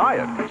good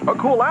diet, a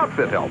cool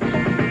outfit helps.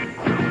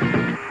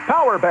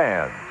 Power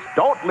bands,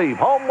 don't leave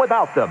home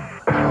without them.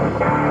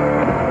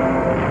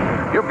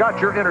 You've got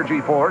your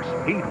energy force,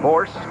 heat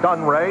force,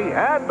 stun ray,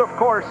 and of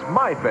course,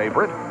 my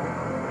favorite,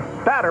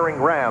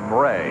 battering ram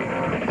ray.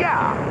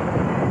 Yeah!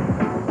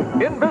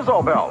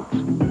 Inviso belts.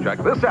 Check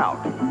this out.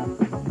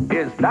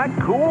 Is that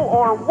cool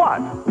or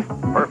what?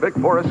 Perfect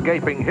for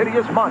escaping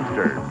hideous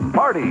monsters,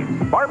 parties,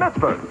 bar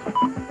mitzvahs.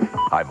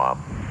 Hi, Mom.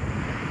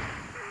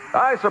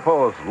 I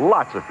suppose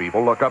lots of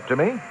people look up to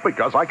me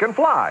because I can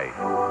fly.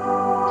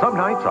 Some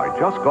nights I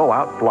just go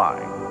out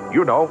flying.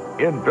 You know,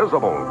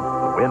 invisible,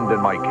 the wind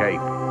in my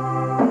cape.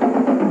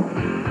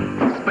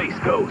 Space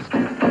Ghost.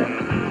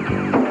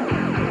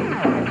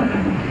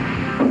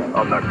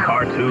 On the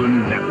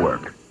Cartoon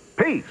Network.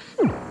 Peace.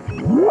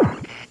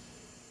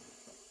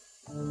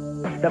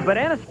 The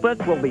Banana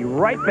Splits will be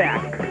right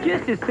back,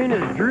 just as soon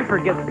as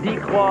Drooper gets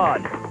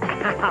declawed.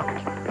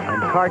 Ouch. On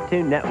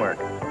Cartoon Network.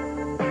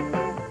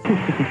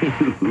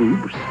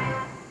 Oops.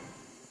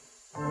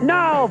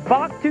 Now,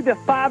 back to the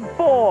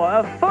 5-4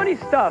 of funny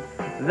stuff,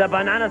 the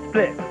Banana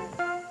Splits.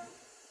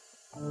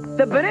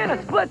 The Banana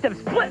Splits have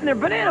split in their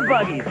banana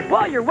buggies.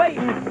 While you're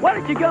waiting, why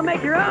don't you go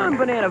make your own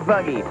banana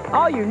buggy?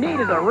 All you need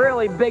is a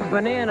really big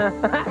banana.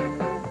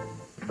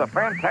 The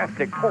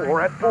Fantastic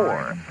Four at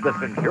 4, the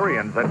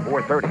Centurions at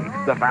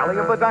 4:30, the Valley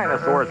of the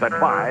Dinosaurs at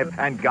 5,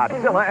 and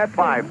Godzilla at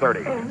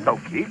 5:30. So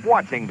keep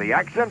watching the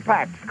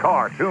action-packed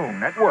Cartoon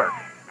Network.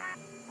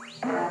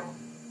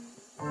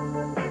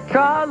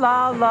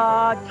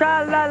 Tra-la-la,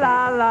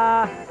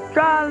 tra-la-la-la,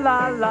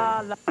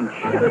 tra-la-la-la.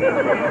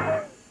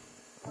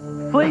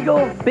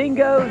 Fleagle,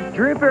 Bingo,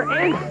 Drooper,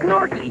 and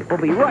Snorky will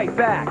be right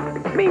back.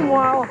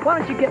 Meanwhile, why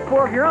don't you get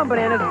 4 of your own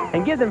bananas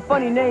and give them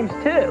funny names,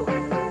 too?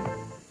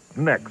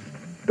 Next,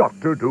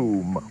 Dr.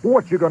 Doom.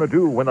 What you gonna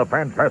do when the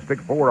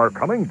Fantastic Four are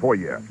coming for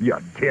you, you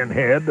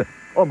tinhead?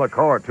 On the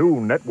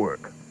Cartoon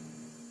Network.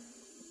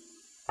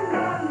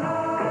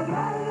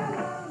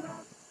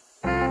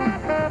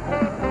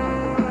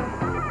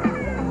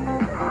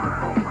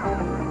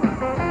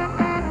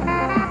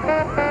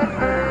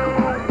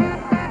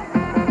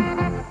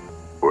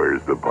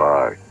 Where's the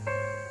pie?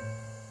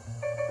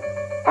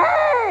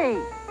 Hey!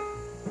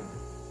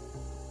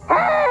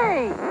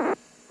 Hey!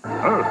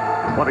 Earth,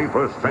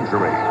 21st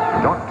century.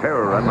 Doc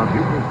Terror and the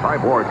mutant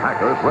cyborg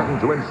hacker threaten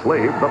to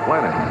enslave the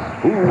planet.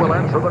 Who will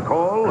answer the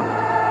call?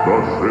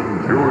 The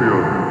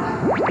Centurions.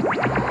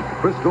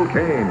 Crystal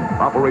Kane,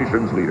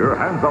 operations leader,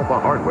 hands out the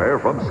hardware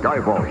from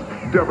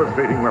Skyvault.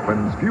 Devastating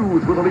weapons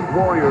fused with elite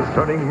warriors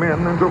turning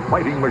men into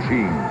fighting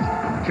machines.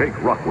 Jake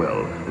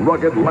Rockwell,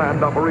 rugged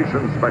land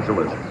operations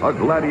specialist, a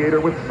gladiator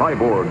with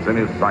cyborgs in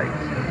his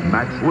sights.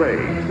 Max Ray,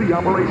 the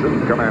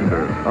operations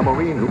commander, a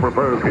Marine who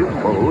prefers his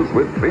foes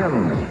with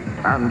fins.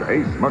 And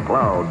Ace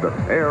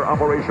McCloud, air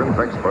operations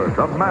expert,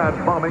 a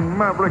mad-bombing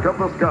maverick of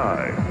the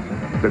sky.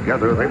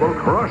 Together they will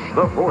crush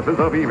the forces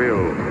of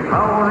evil.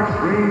 Power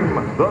Extreme,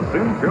 the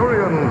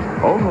Centurions,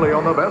 only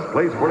on the best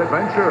place for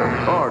adventure,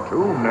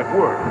 Cartoon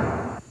Network.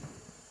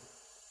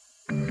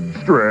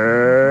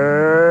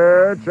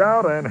 Stretch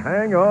out and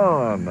hang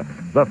on.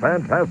 The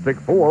Fantastic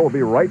Four will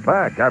be right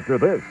back after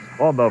this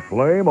on the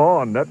Flame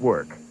On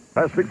Network.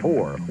 Fantastic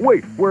Four.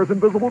 Wait, where's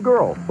Invisible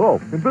Girl? Oh,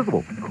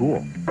 invisible.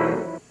 Cool.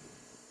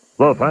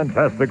 The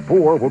Fantastic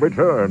Four will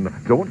return.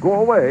 Don't go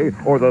away,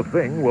 or the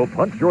thing will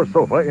punch your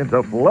sofa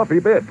into fluffy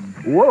bits.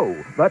 Whoa,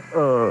 that's,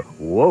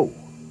 whoa.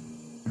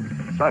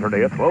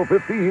 Saturday at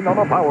 12:15 on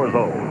the Power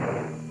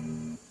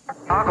Zone.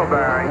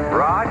 Huckleberry,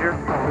 Roger.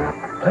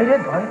 Play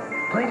dead, buddy.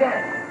 Play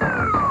dead.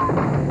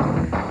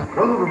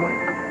 Roll over, buddy.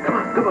 Come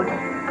on, good boy.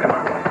 Come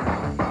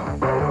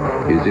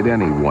on. Is it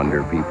any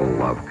wonder people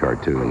love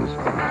cartoons?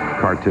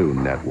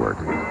 Cartoon Network,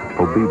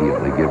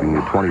 obediently giving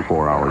you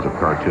 24 hours of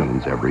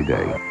cartoons every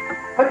day.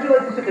 How'd you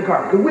like to sit in the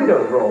car with the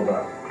windows rolled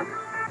up?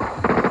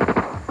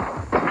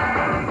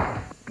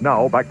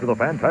 Now back to the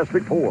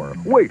Fantastic Four.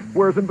 Wait,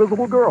 where's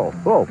Invisible Girl?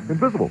 Oh,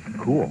 invisible.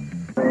 Cool.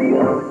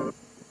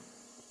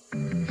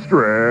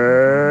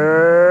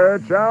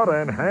 Stretch out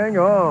and hang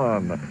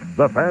on.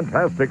 The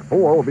Fantastic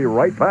Four will be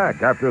right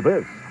back after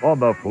this on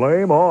the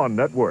Flame On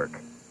Network.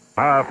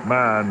 Half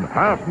man,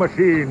 half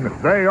machine,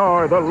 they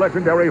are the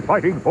legendary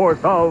fighting force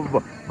of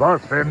the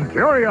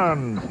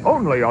Centurions,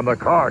 only on the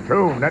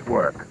Cartoon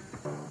Network.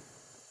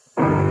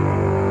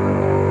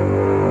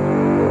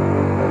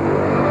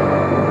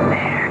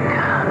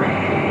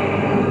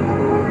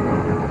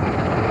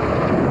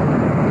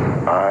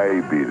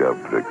 I beat up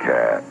the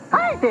cat.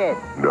 I did.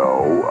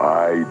 No,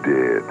 I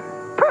did.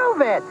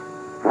 Prove it.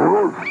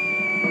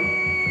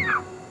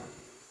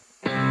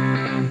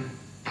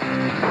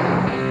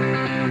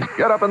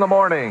 Get up in the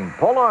morning,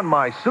 pull on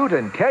my suit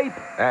and cape,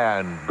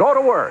 and go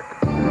to work.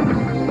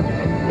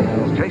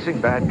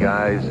 Chasing bad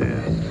guys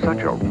is such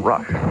a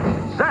rush.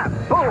 Zap!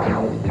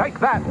 Boom! Take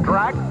that,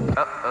 Drac!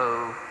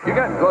 Uh-oh. You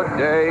get good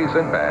days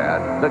and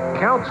bad. The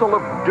Council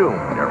of Doom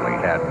nearly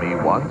had me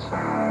once.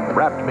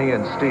 Wrapped me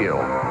in steel.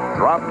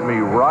 Dropped me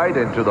right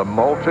into the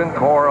molten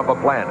core of a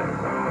planet.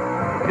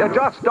 You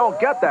just don't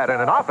get that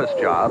in an office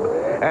job.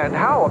 And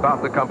how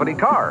about the company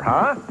car,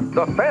 huh?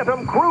 The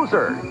Phantom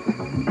Cruiser.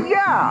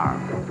 Yeah!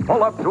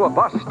 Pull up to a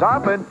bus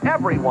stop and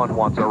everyone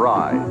wants a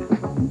ride.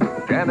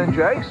 Jan and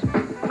Jace?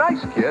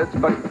 Nice kids,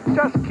 but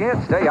just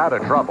can't stay out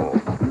of trouble.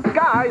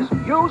 Guys,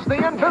 use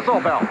the invisible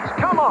belts.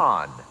 Come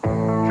on.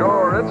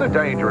 Sure, it's a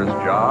dangerous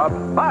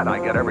job, but I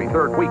get every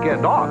third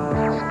weekend off.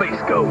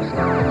 Space Ghost.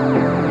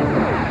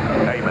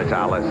 Hey,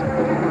 Metalis.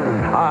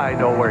 I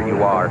know where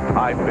you are.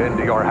 I've been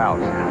to your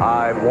house.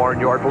 I've worn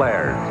your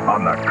flares.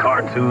 On the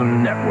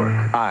Cartoon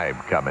Network. I'm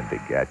coming to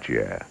get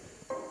you.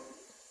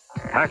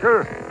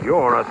 Hacker,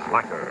 you're a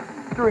slacker.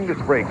 During this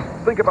break,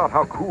 think about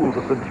how cool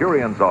the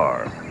Centurions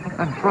are.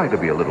 And try to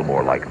be a little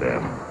more like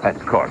them at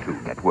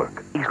Cartoon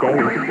Network. These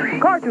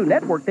days, Cartoon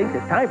Network thinks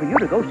it's time for you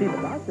to go see the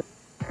doctor.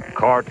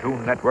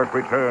 Cartoon Network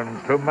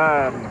returns to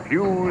Man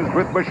Fused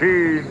with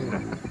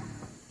Machine.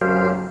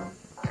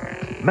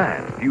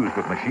 Man fused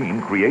with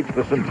machine creates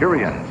the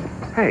Centurions.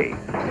 Hey,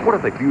 what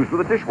if they fuse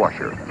with a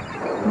dishwasher?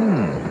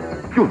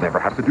 You'll never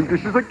have to do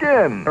dishes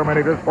again.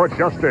 Terminators for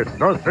Justice,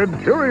 the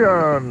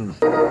Centurions.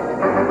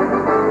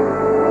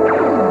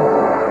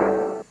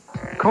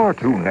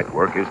 Cartoon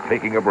Network is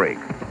taking a break.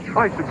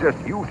 I suggest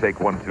you take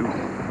one too.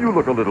 You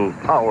look a little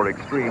power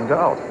extremed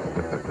out.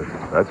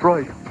 That's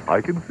right,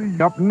 I can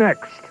see. Up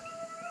next,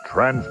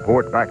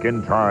 transport back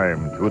in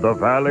time to the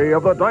Valley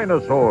of the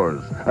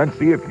Dinosaurs and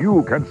see if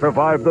you can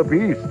survive the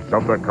beasts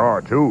of the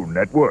Cartoon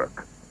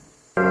Network.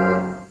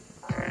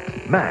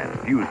 Man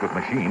fused with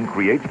machine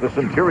creates the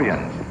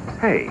Centurions.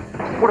 Hey,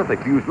 what if they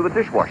fuse with a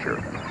dishwasher?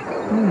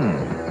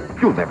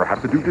 You'll never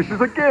have to do dishes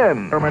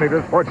again.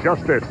 Terminators for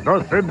Justice,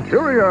 the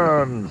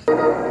Centurions.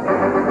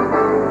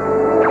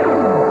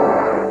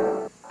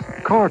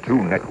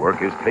 Cartoon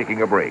Network is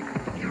taking a break.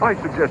 I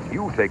suggest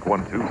you take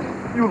one, too.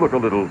 You look a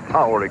little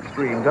power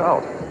extremed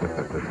out.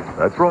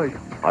 That's right.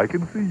 I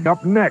can see.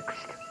 Up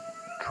next,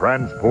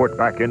 transport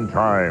back in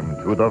time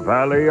to the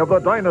Valley of the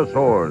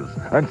Dinosaurs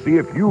and see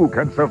if you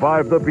can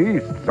survive the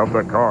beasts of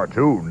the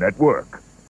Cartoon Network.